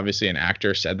because obviously an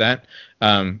actor said that.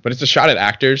 But it's a shot at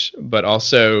actors, but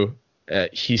also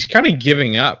he's kind of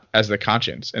giving up as the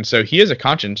conscience. And so he as a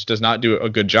conscience does not do a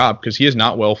good job because he is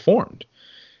not well formed.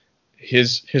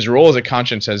 His role as a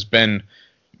conscience has been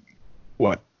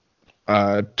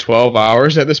 12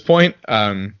 hours at this point,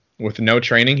 with no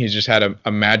training. He's just had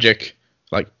a magic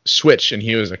like switch, and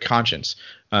he was a conscience.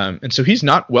 And so he's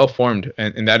not well formed,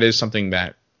 and that is something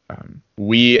that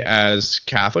we as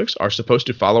Catholics are supposed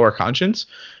to follow our conscience,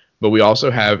 but we also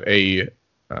have a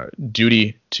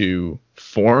duty to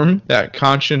form that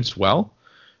conscience well,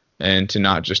 and to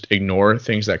not just ignore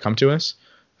things that come to us.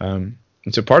 And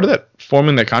so part of that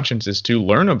forming that conscience is to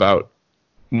learn about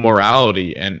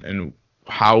morality and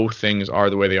how things are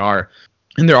the way they are.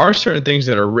 And there are certain things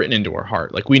that are written into our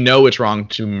heart. Like we know it's wrong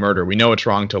to murder. We know it's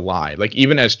wrong to lie. Like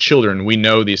even as children, we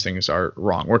know these things are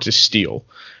wrong, or to steal,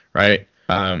 right?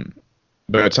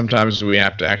 But sometimes we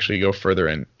have to actually go further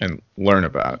and learn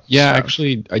about. Yeah, stuff.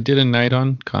 actually, I did a night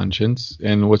on conscience.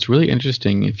 And what's really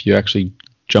interesting, if you actually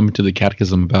jump into the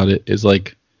catechism about it, is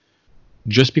like,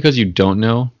 just because you don't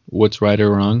know what's right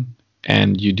or wrong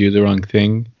and you do the wrong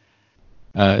thing,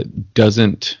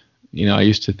 doesn't, I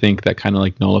used to think that kind of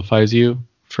like nullifies you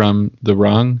from the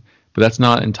wrong, but that's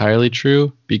not entirely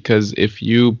true, because if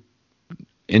you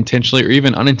intentionally or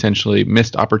even unintentionally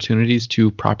missed opportunities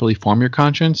to properly form your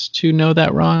conscience to know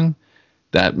that wrong,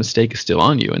 that mistake is still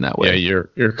on you in that way. Yeah,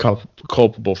 you're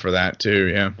culpable for that too,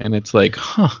 yeah. And it's like,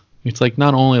 it's like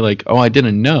not only like, oh, I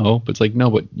didn't know, but it's like, no,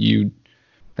 but you,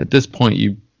 at this point,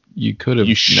 you could have.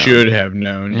 You should have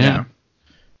known, yeah.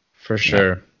 For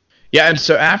sure. Yeah, and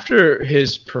so after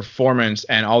his performance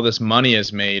and all this money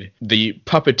is made, the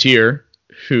puppeteer,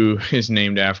 who is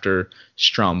named after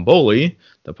Stromboli,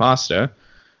 the pasta,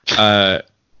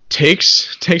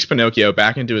 takes Pinocchio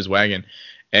back into his wagon,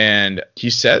 and he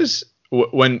says,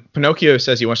 when Pinocchio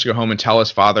says he wants to go home and tell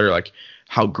his father like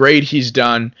how great he's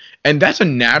done, and that's a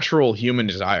natural human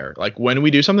desire. Like when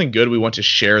we do something good, we want to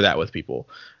share that with people,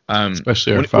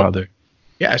 especially our father.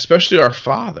 Yeah, especially our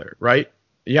father, right?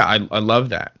 Yeah, I love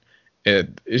that.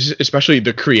 Especially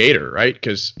the creator, right?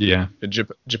 Because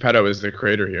Geppetto is the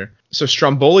creator here. So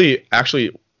Stromboli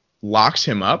actually locks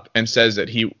him up and says that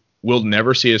he will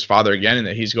never see his father again, and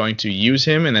that he's going to use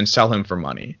him and then sell him for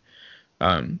money.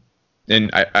 And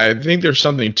I think there's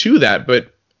something to that,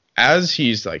 but as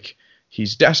he's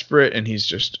desperate and he's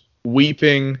just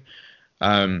weeping,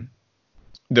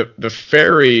 the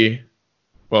fairy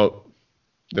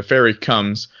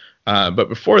comes, but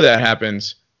before that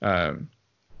happens, oh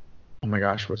my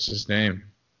gosh, what's his name?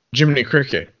 Jiminy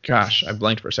Cricket. Gosh, I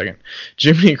blanked for a second.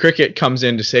 Jiminy Cricket comes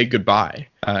in to say goodbye.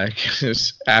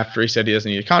 Because after he said he doesn't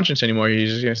need a conscience anymore, he's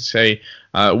just going to say,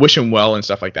 wish him well and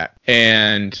stuff like that.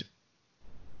 And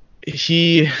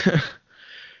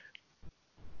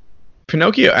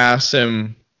Pinocchio asks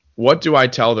him, what do I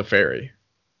tell the fairy?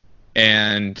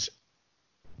 And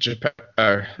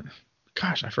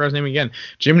gosh, I forgot his name again.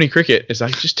 Jiminy Cricket is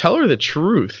like, just tell her the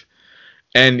truth.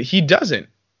 And he doesn't.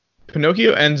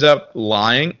 Pinocchio ends up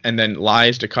lying, and then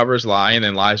lies to cover his lie, and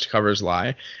then lies to cover his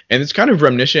lie. And it's kind of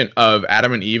reminiscent of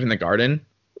Adam and Eve in the garden,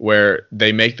 where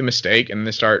they make the mistake and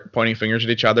they start pointing fingers at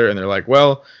each other, and they're like,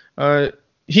 well,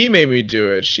 he made me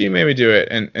do it, she made me do it,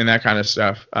 and that kind of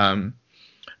stuff.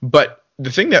 But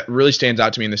the thing that really stands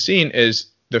out to me in the scene is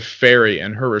the fairy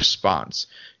and her response,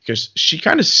 because she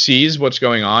kind of sees what's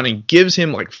going on and gives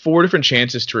him like 4 different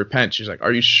chances to repent. She's like,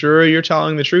 are you sure you're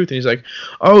telling the truth? And he's like,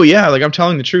 oh yeah, like I'm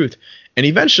telling the truth. And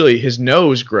eventually his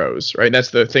nose grows, right?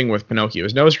 That's the thing with Pinocchio.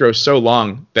 His nose grows so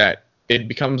long that it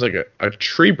becomes like a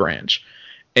tree branch.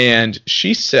 And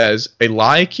she says, a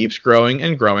lie keeps growing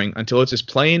and growing until it's as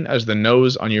plain as the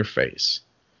nose on your face.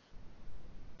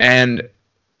 And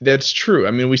that's true.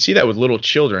 I mean, we see that with little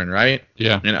children, right?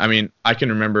 Yeah. And I mean, I can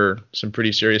remember some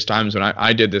pretty serious times when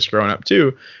I did this growing up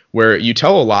too, where you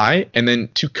tell a lie, and then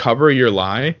to cover your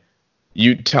lie,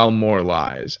 you tell more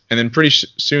lies. And then pretty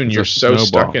soon you're so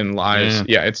stuck in lies.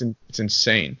 Yeah, it's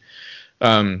insane.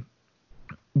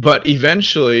 But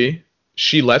eventually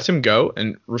she lets him go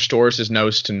and restores his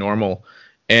nose to normal.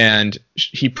 And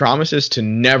he promises to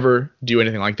never do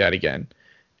anything like that again.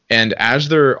 And as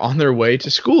they're on their way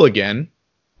to school again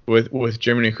with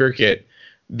Jiminy Cricket,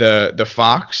 the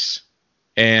fox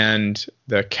and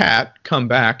the cat come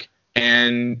back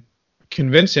and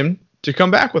convince him to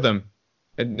come back with them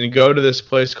and go to this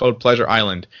place called Pleasure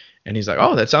Island. And he's like,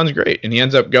 oh, that sounds great. And he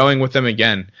ends up going with them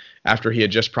again after he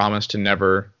had just promised to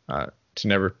never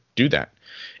do that.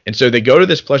 And so they go to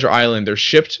this Pleasure Island. They're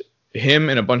shipped, him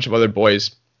and a bunch of other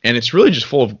boys, and it's really just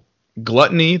full of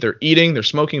gluttony. They're eating, they're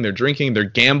smoking, they're drinking, they're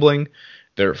gambling,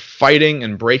 they're fighting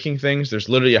and breaking things. There's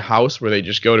literally a house where they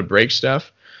just go to break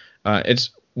stuff. It's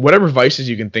whatever vices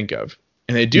you can think of.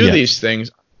 And they do these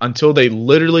things until they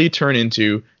literally turn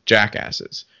into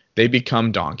jackasses. They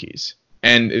become donkeys.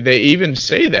 And they even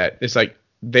say that it's like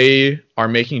they are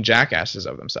making jackasses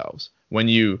of themselves. When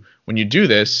you do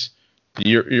this,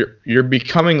 you're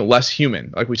becoming less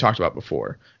human, like we talked about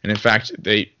before. And in fact,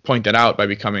 they point that out by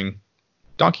becoming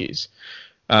donkeys.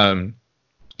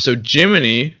 So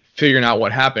Jiminy, figuring out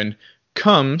what happened,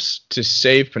 comes to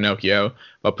save Pinocchio,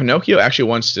 but Pinocchio actually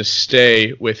wants to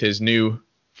stay with his new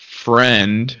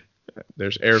friend,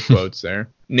 there's air quotes there,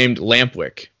 named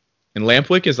Lampwick. And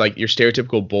Lampwick is like your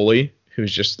stereotypical bully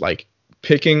who's just like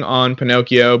picking on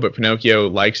Pinocchio, but Pinocchio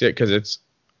likes it because it's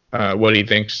what he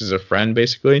thinks is a friend,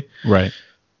 basically. Right.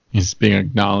 He's being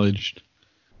acknowledged.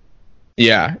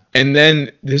 Yeah. And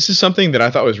then this is something that I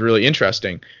thought was really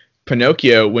interesting.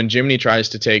 Pinocchio, when Jiminy tries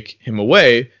to take him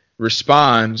away,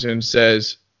 responds and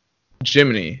says,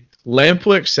 Jiminy,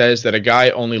 Lampwick says that a guy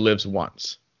only lives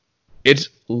once. It's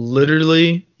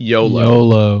literally YOLO.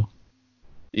 YOLO.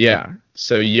 Yeah.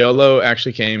 So YOLO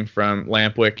actually came from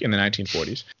Lampwick in the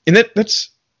 1940s. And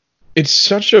it's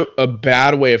such a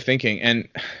bad way of thinking. And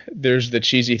there's the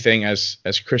cheesy thing as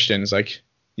Christians, like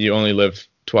you only live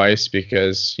twice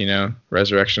because,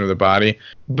 resurrection of the body.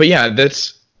 But yeah,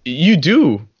 you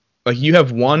do. Like you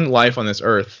have one life on this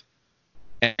earth.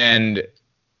 And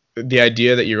the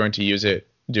idea that you're going to use it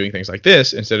doing things like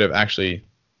this instead of actually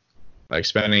like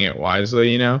spending it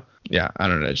wisely, Yeah, I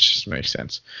don't know. It just makes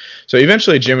sense. So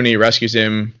eventually Jiminy rescues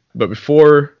him, but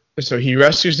he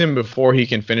rescues him before he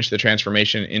can finish the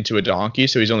transformation into a donkey.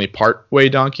 So he's only part way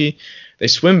donkey. They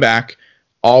swim back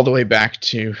all the way back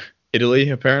to Italy,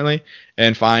 apparently,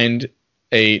 and find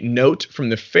a note from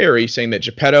the fairy saying that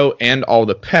Geppetto and all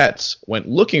the pets went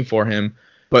looking for him,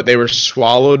 but they were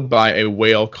swallowed by a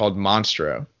whale called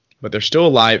Monstro. But they're still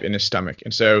alive in his stomach.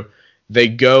 And so they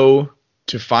go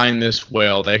to find this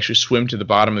whale. They actually swim to the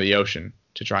bottom of the ocean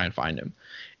to try and find him.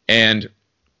 And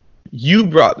you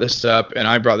brought this up, and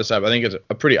I brought this up. I think it's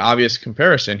a pretty obvious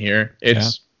comparison here.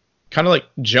 It's kind of like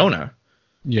Jonah.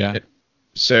 Yeah.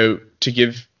 So to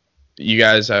give you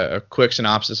guys a quick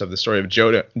synopsis of the story of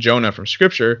Jonah from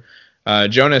Scripture,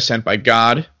 Jonah is sent by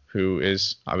God, who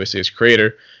is obviously his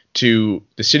creator, to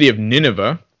the city of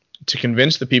Nineveh to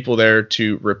convince the people there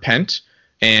to repent,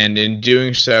 and in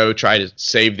doing so, try to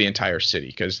save the entire city,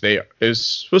 because it was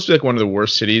supposed to be like one of the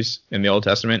worst cities in the Old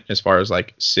Testament as far as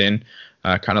like sin,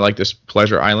 kind of like this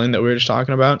Pleasure Island that we were just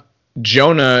talking about.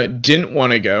 Jonah didn't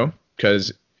want to go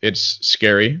because it's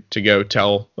scary to go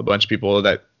tell a bunch of people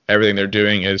that everything they're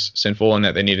doing is sinful and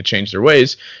that they need to change their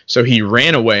ways. So he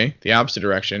ran away the opposite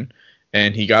direction,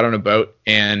 and he got on a boat,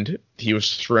 and he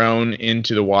was thrown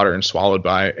into the water and swallowed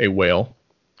by a whale.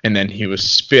 And then he was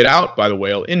spit out by the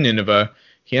whale in Nineveh.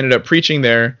 He ended up preaching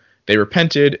there. They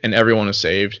repented, and everyone was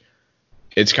saved.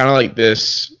 It's kind of like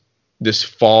this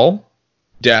fall,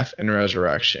 death, and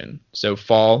resurrection. So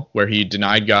fall, where he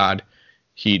denied God,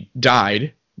 he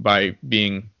died by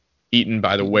being eaten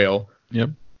by the whale. Yep.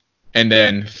 And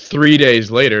then 3 days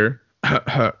later,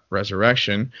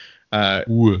 resurrection,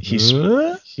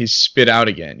 he's spit out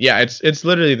again. Yeah, it's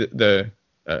literally the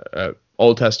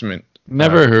Old Testament.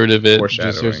 Never heard of it.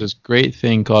 Just, there's this great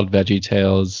thing called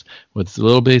VeggieTales with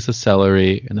little bits of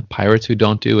celery and the pirates who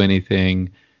don't do anything.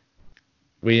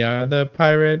 We are the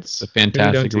pirates. The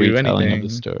fantastic retelling of the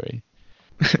story.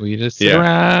 We just sit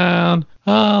around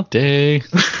all day.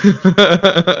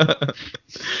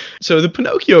 So the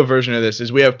Pinocchio version of this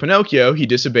is we have Pinocchio. He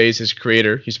disobeys his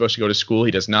creator. He's supposed to go to school.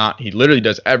 He does not. He literally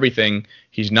does everything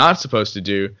he's not supposed to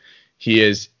do. He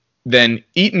is then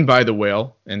eaten by the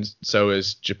whale, and so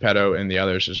is Geppetto and the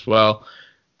others as well.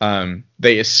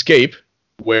 They escape,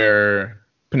 where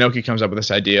Pinocchio comes up with this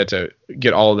idea to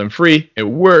get all of them free. It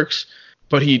works,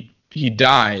 but he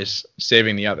dies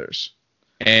saving the others.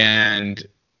 And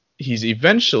he's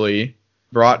eventually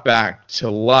brought back to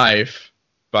life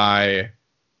by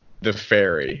the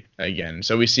fairy again.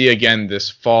 So we see again this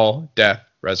fall, death,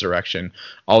 resurrection.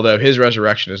 Although his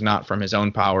resurrection is not from his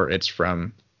own power, it's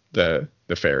from the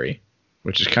fairy,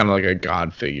 which is kind of like a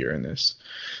god figure in this.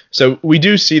 So we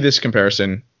do see this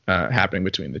comparison happening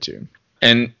between the two.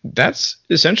 And that's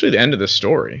essentially the end of the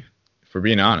story, if we're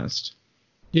being honest.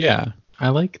 Yeah, I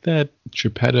like that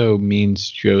Geppetto means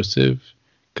Joseph,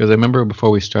 because I remember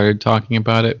before we started talking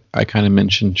about it, I kind of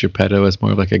mentioned Geppetto as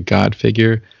more of like a god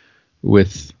figure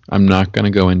with, I'm not going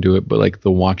to go into it, but like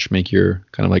the watchmaker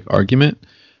kind of like argument.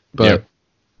 But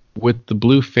with the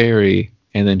blue fairy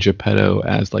and then Geppetto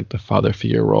as like the father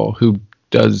figure role, who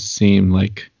does seem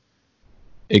like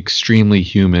extremely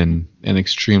human and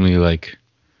extremely like,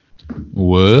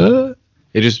 what?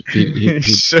 It just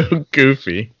He's so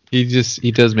goofy.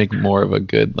 He does make more of a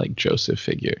good like Joseph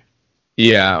figure.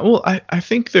 Yeah, well, I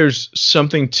think there's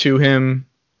something to him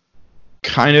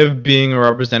kind of being a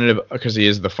representative because he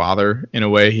is the father in a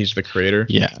way. He's the creator.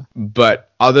 Yeah.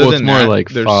 But other than it's more that, like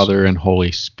Father and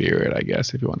Holy Spirit, I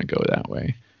guess, if you want to go that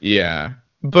way. Yeah.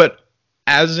 But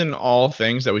as in all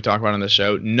things that we talk about on the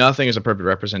show, nothing is a perfect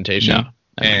representation. No,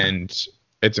 and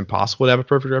it's impossible to have a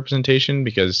perfect representation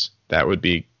because that would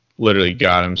be literally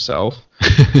God himself.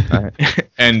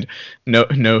 And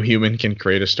no human can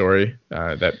create a story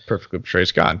that perfectly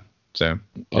portrays God. So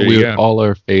all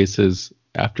our faces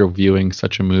after viewing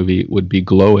such a movie would be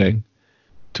glowing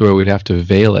to where we'd have to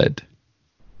veil it.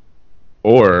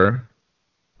 Or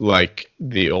like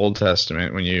the Old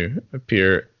Testament, when you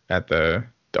appear at the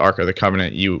Ark of the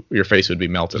Covenant, your face would be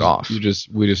melted off. We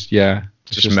just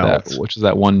melt. Which is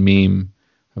that one meme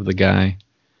of the guy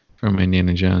from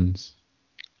Indiana Jones.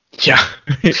 Yeah.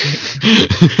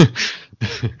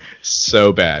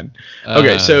 So bad.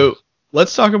 Okay, so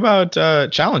let's talk about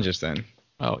challenges then.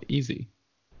 Oh, easy.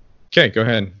 Okay, go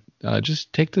ahead.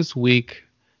 Just take this week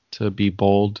to be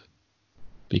bold,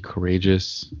 be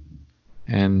courageous,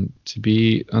 and to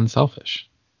be unselfish.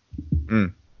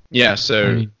 Yeah,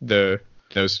 so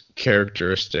those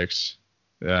characteristics.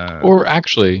 Or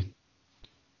actually,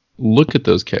 look at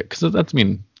those characters. Because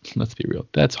let's be real.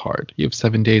 That's hard. You have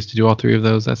 7 days to do all three of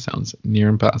those. That sounds near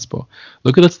impossible.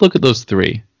 Let's look at those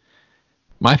three.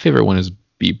 My favorite one is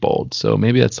be bold. So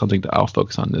maybe that's something that I'll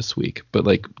focus on this week. But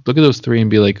like, look at those three and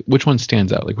be like, which one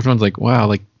stands out? Like, which one's like, wow,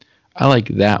 like I like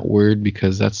that word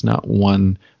because that's not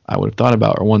one I would have thought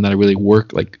about or one that I really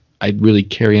I'd really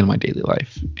carry in my daily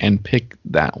life, and pick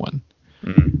that one.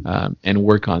 And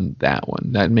work on that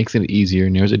one. That makes it easier,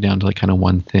 narrows it down to like kind of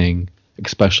one thing,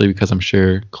 especially because I'm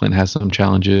sure Clint has some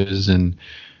challenges, and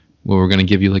we're going to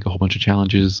give you like a whole bunch of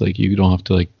challenges. Like you don't have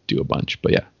to like do a bunch,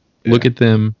 but look at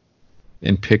them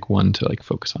and pick one to like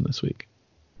focus on this week.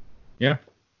 Yeah,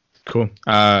 cool.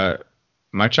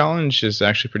 My challenge is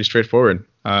actually pretty straightforward.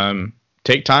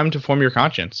 Take time to form your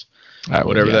conscience,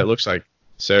 whatever that looks like.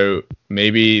 So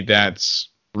maybe that's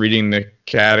reading the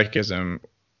catechism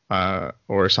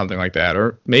or something like that,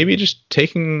 or maybe just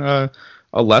taking a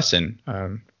lesson.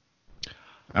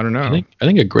 I don't know. I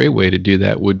think a great way to do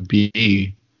that would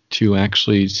be to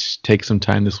actually take some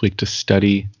time this week to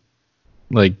study,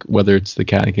 like whether it's the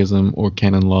catechism or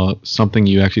canon law, something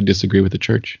you actually disagree with the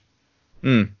church.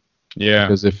 Yeah.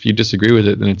 Because if you disagree with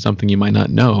it, then it's something you might not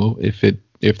know if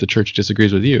the church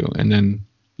disagrees with you, and then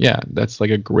that's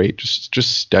like a great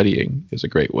just studying is a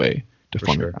great way to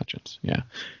form your conscience. Yeah.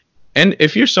 And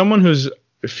if you're someone who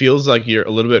feels like you're a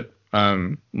little bit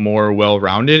more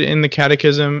well-rounded in the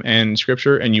catechism and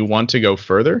scripture, and you want to go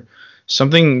further,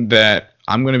 something that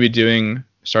I'm going to be doing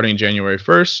starting January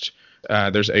 1st,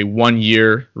 there's a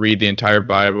 1-year read the entire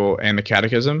Bible and the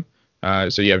catechism.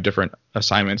 So you have different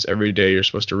assignments every day you're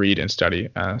supposed to read and study.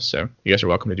 So you guys are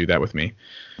welcome to do that with me.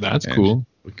 That's cool.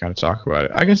 We can kind of talk about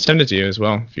it. I can send it to you as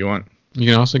well if you want. You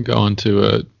can also go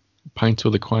into Pints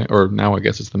with the Quiet, or now I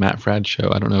guess it's the Matt Fradd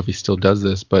show. I don't know if he still does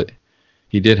this, but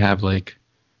he did have like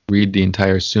read the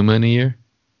entire Summa in a year.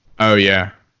 Oh yeah.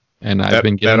 And I've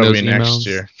been getting those emails. Next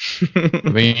year.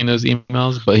 I've been getting those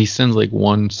emails, but he sends like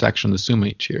one section of the Summa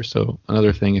each year. So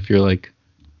another thing, if you're like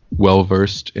well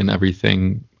versed in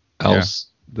everything else,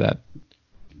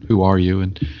 who are you?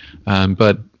 And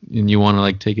but you want to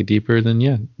like take it deeper,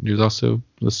 then there's also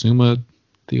the Summa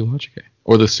Theologica.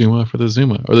 Or the Summa for the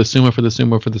Zuma, or the Summa for the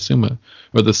Summa for the Summa,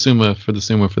 or the Summa for the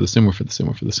Summa for the Summa for the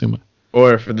Summa for the Summa.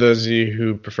 Or for those of you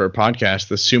who prefer podcasts,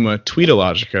 the Summa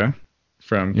Tweetologica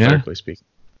from Clerically Speaking.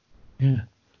 Yeah.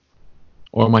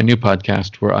 Or my new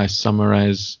podcast where I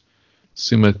summarize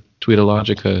Summa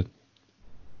Tweetologica.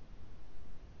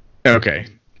 Okay.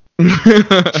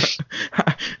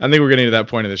 I think we're getting to that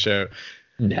point of the show.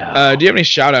 No. Do you have any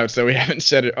shout outs that we haven't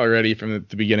said it already from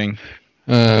the beginning?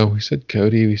 We said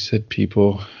Cody. We said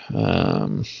people.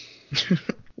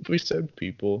 We said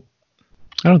people.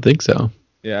 I don't think so.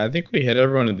 Yeah, I think we hit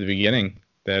everyone at the beginning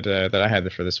that I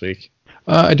had for this week.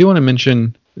 I do want to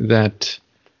mention that.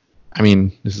 I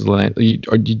mean, this is do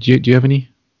you have any?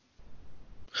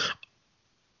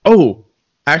 Oh,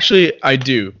 actually, I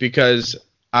do because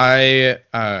I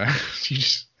you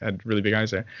just had really big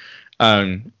eyes there.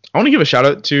 I want to give a shout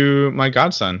out to my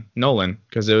godson Nolan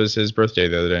because it was his birthday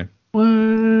the other day.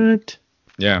 What?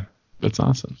 Yeah, That's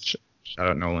awesome. shout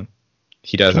out Nolan.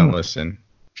 He doesn't listen.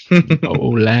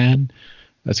 Nolan.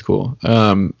 That's cool.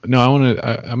 No, I'm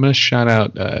gonna shout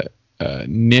out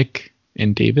Nick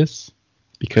and Davis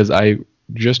because I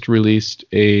just released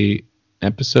a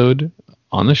episode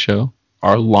on the show,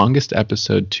 our longest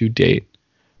episode to date.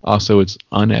 Also, it's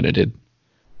unedited.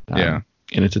 Yeah.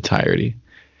 In its entirety,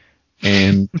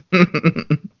 and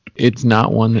it's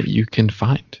not one that you can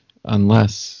find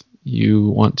unless you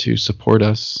want to support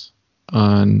us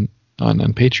on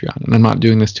Patreon. And I'm not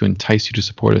doing this to entice you to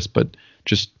support us, but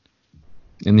just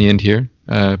in the end here,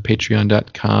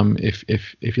 patreon.com. If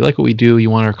you like what we do, you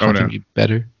want our content to be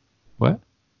better. What?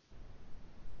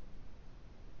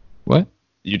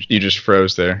 You just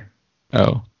froze there.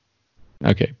 Oh,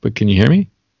 okay. But can you hear me?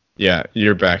 Yeah,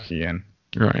 you're back again.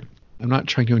 All right. I'm not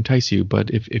trying to entice you, but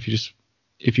if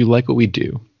you like what we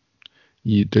do,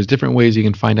 there's different ways you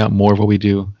can find out more of what we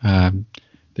do. We have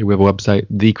a website,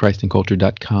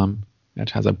 thechristinculture.com. It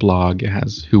has a blog. It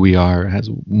has who we are. It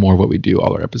has more of what we do,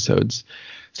 all our episodes,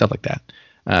 stuff like that.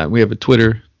 We have a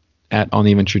Twitter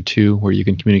 @OnTheAdventure2 where you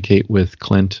can communicate with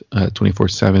Clint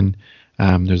 24/7.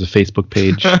 There's a Facebook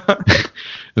page,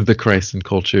 The Christ and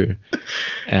Culture.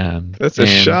 That's a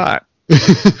shot.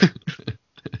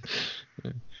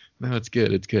 No, it's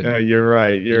good. It's good. You're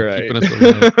right. You're right. Keeping us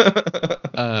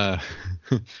alive.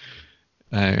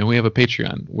 And we have a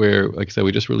Patreon where, like I said,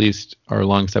 we just released our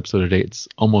longest episode to date. It's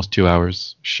almost 2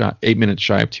 hours, 8 minutes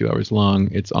shy of 2 hours long.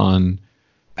 It's on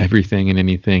everything and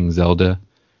anything Zelda.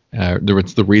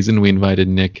 It's the reason we invited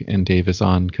Nick and Davis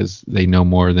on because they know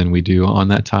more than we do on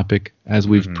that topic, as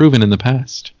we've proven in the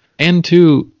past. And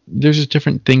two, there's just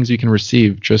different things you can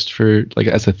receive just for like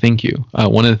as a thank you.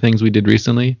 One of the things we did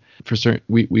recently for certain,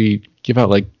 we give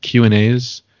out like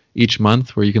Q&As each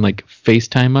month where you can like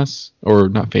FaceTime us, or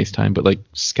not FaceTime, but like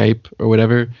Skype or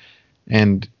whatever,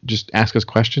 and just ask us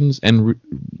questions. And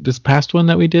this past one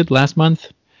that we did last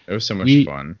month, it was so much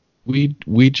fun. We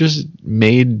just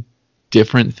made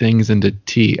different things into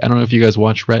tea. I don't know if you guys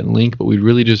watch Rhett and Link, but we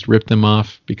really just ripped them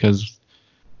off because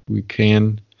we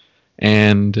can.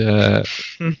 And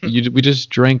we just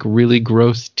drank really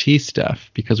gross tea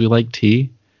stuff because we like tea.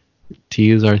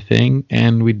 Tea is our thing,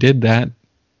 and we did that,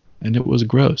 and it was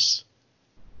gross.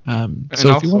 And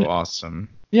so also awesome.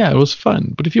 Yeah, it was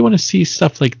fun. But if you want to see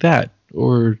stuff like that,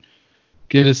 or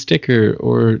get a sticker,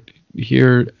 or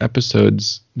hear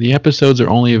episodes, the episodes are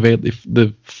only available.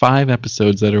 The 5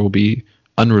 episodes that will be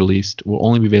unreleased will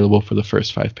only be available for the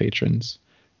first 5 patrons.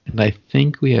 And I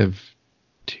think we have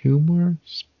 2 more.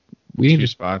 We have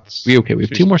spots. We have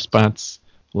 2 more spots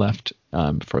left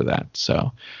for that.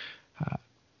 So,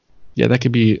 yeah, that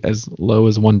could be as low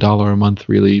as $1 a month,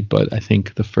 really. But I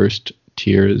think the first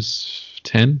tier is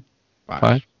 $5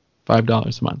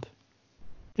 a month.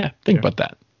 Yeah, think about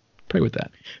that. Pray with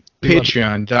that.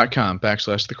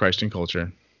 Patreon.com/The Christ and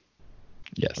Culture.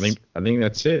 Yes, I think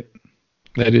that's it.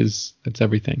 That's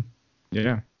everything.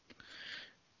 Yeah.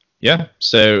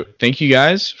 So thank you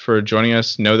guys for joining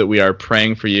us. Know that we are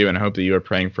praying for you, and I hope that you are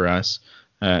praying for us.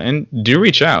 And do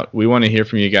reach out. We want to hear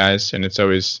from you guys, and it's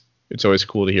always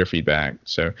cool to hear feedback.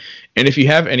 So, and if you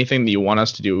have anything that you want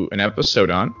us to do an episode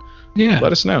on,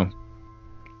 let us know.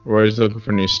 We're always looking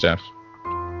for new stuff.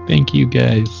 Thank you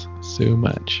guys so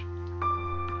much.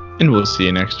 And we'll see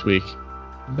you next week.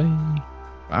 Bye.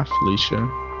 Bye, Felicia.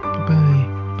 Bye.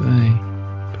 Bye.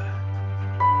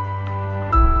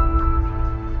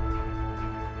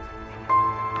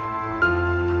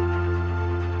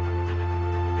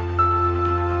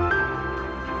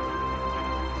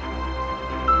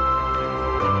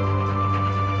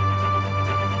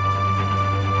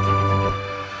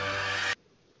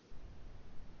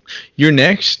 You're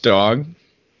next, dog.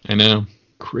 I know.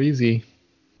 Crazy.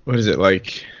 What is it,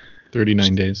 like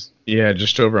 39 days? Yeah,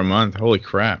 just over a month. Holy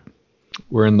crap.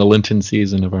 We're in the Lenten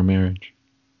season of our marriage.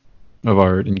 Of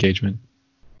our engagement.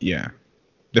 Yeah.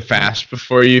 The fast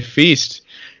before you feast.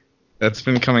 That's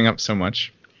been coming up so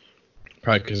much.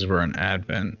 Probably because we're in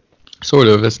Advent. Sort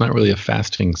of. It's not really a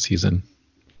fasting season.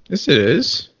 Yes, it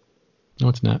is. No,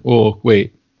 it's not. Oh,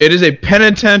 wait. It is a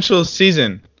penitential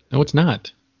season. No, it's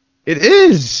not. It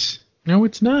is. No,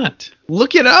 it's not.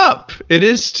 Look it up. It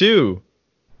is too.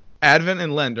 Advent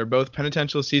and Lent are both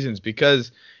penitential seasons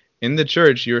because in the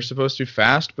church, you are supposed to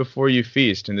fast before you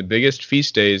feast, and the biggest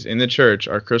feast days in the church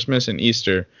are Christmas and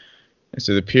Easter. And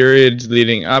so the periods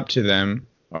leading up to them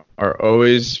are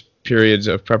always periods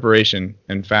of preparation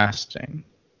and fasting.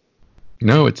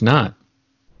 No, it's not.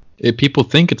 People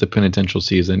think it's a penitential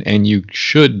season, and you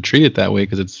should treat it that way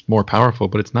because it's more powerful,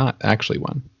 but it's not actually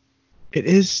one. It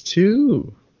is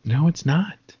too. No, it's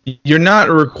not. You're not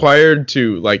required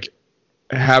to like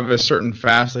have a certain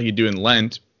fast like you do in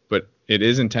Lent, but it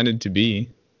is intended to be.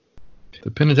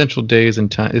 The penitential days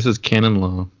and time. This is canon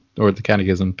law or the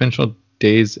Catechism. Penitential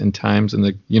days and times in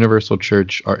the Universal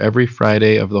Church are every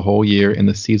Friday of the whole year in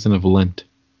the season of Lent.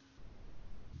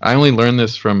 I only learned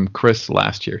this from Chris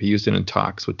last year. He used it in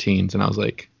talks with teens, and I was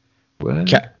like,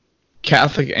 what?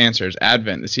 Catholic Answers,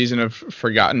 Advent, the season of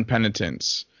forgotten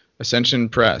penitence, Ascension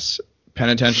Press,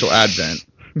 penitential Advent.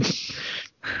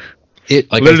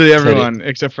 Literally everyone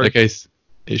except for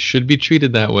it should be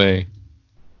treated that way,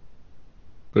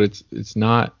 but it's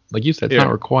not, like you said, it's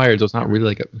not required, so it's not really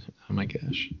like a, oh my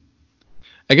gosh.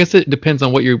 I guess it depends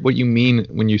on what you mean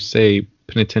when you say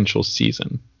penitential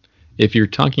season. If you're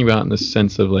talking about in the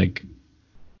sense of like,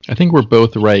 I think we're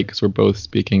both right because we're both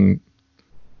speaking.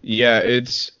 Yeah,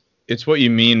 it's what you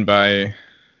mean by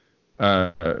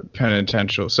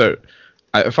penitential. So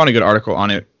I found a good article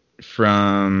on it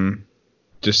from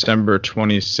December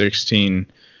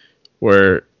 2016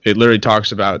 where it literally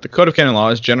talks about the Code of Canon Law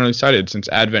is generally cited since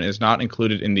Advent is not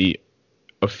included in the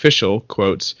official,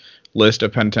 quotes, list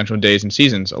of penitential days and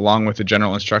seasons, along with the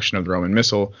general instruction of the Roman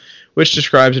Missal, which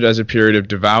describes it as a period of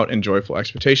devout and joyful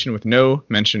expectation with no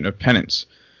mention of penance.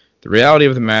 The reality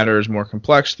of the matter is more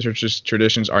complex. The Church's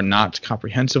traditions are not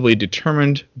comprehensively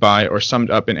determined by or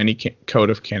summed up in any code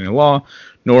of canon law,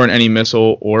 nor in any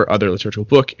missal or other liturgical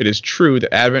book. It is true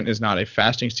that Advent is not a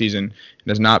fasting season and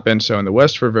has not been so in the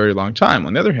West for a very long time.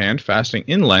 On the other hand, fasting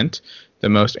in Lent, the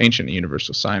most ancient and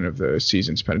universal sign of the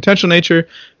season's penitential nature,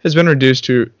 has been reduced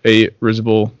to a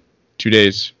risible 2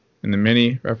 days, and the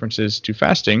many references to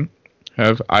fasting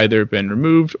have either been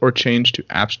removed or changed to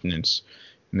abstinence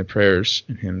in the prayers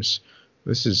and hymns.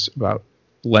 This is about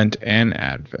Lent and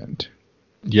Advent.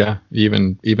 Yeah,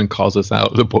 even calls us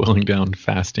out the boiling down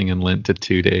fasting and Lent to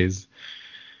 2 days.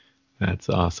 That's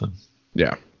awesome.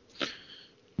 Yeah.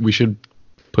 We should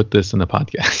put this in the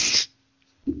podcast.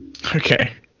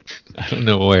 Okay. I don't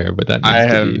know where, but that needs I to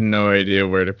have be. No idea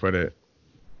where to put it.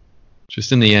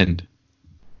 Just in the end.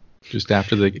 Just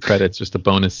after the credits, just a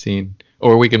bonus scene.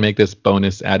 Or we can make this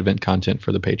bonus Advent content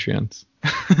for the Patreons.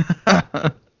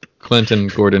 Clint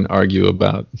and Gordon argue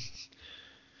about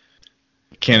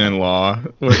canon law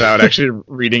without actually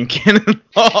reading canon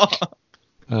law.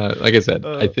 Like I said,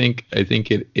 I think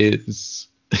it is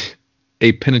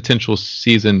a penitential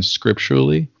season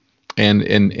scripturally and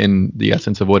in the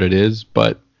essence of what it is,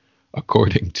 but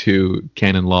according to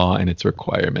canon law and its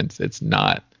requirements, it's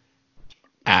not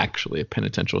actually a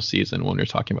penitential season when you're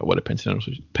talking about what a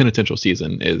penitential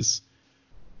season is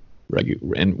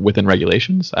and within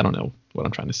regulations. I don't know what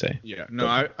I'm trying to say. Yeah, no,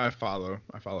 I follow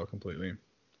completely.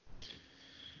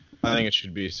 I think it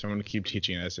should be someone to keep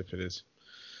teaching it as if it is.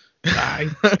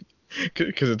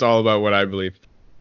 Because it's all about what I believe.